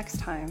 Until next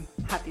time,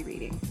 happy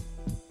reading.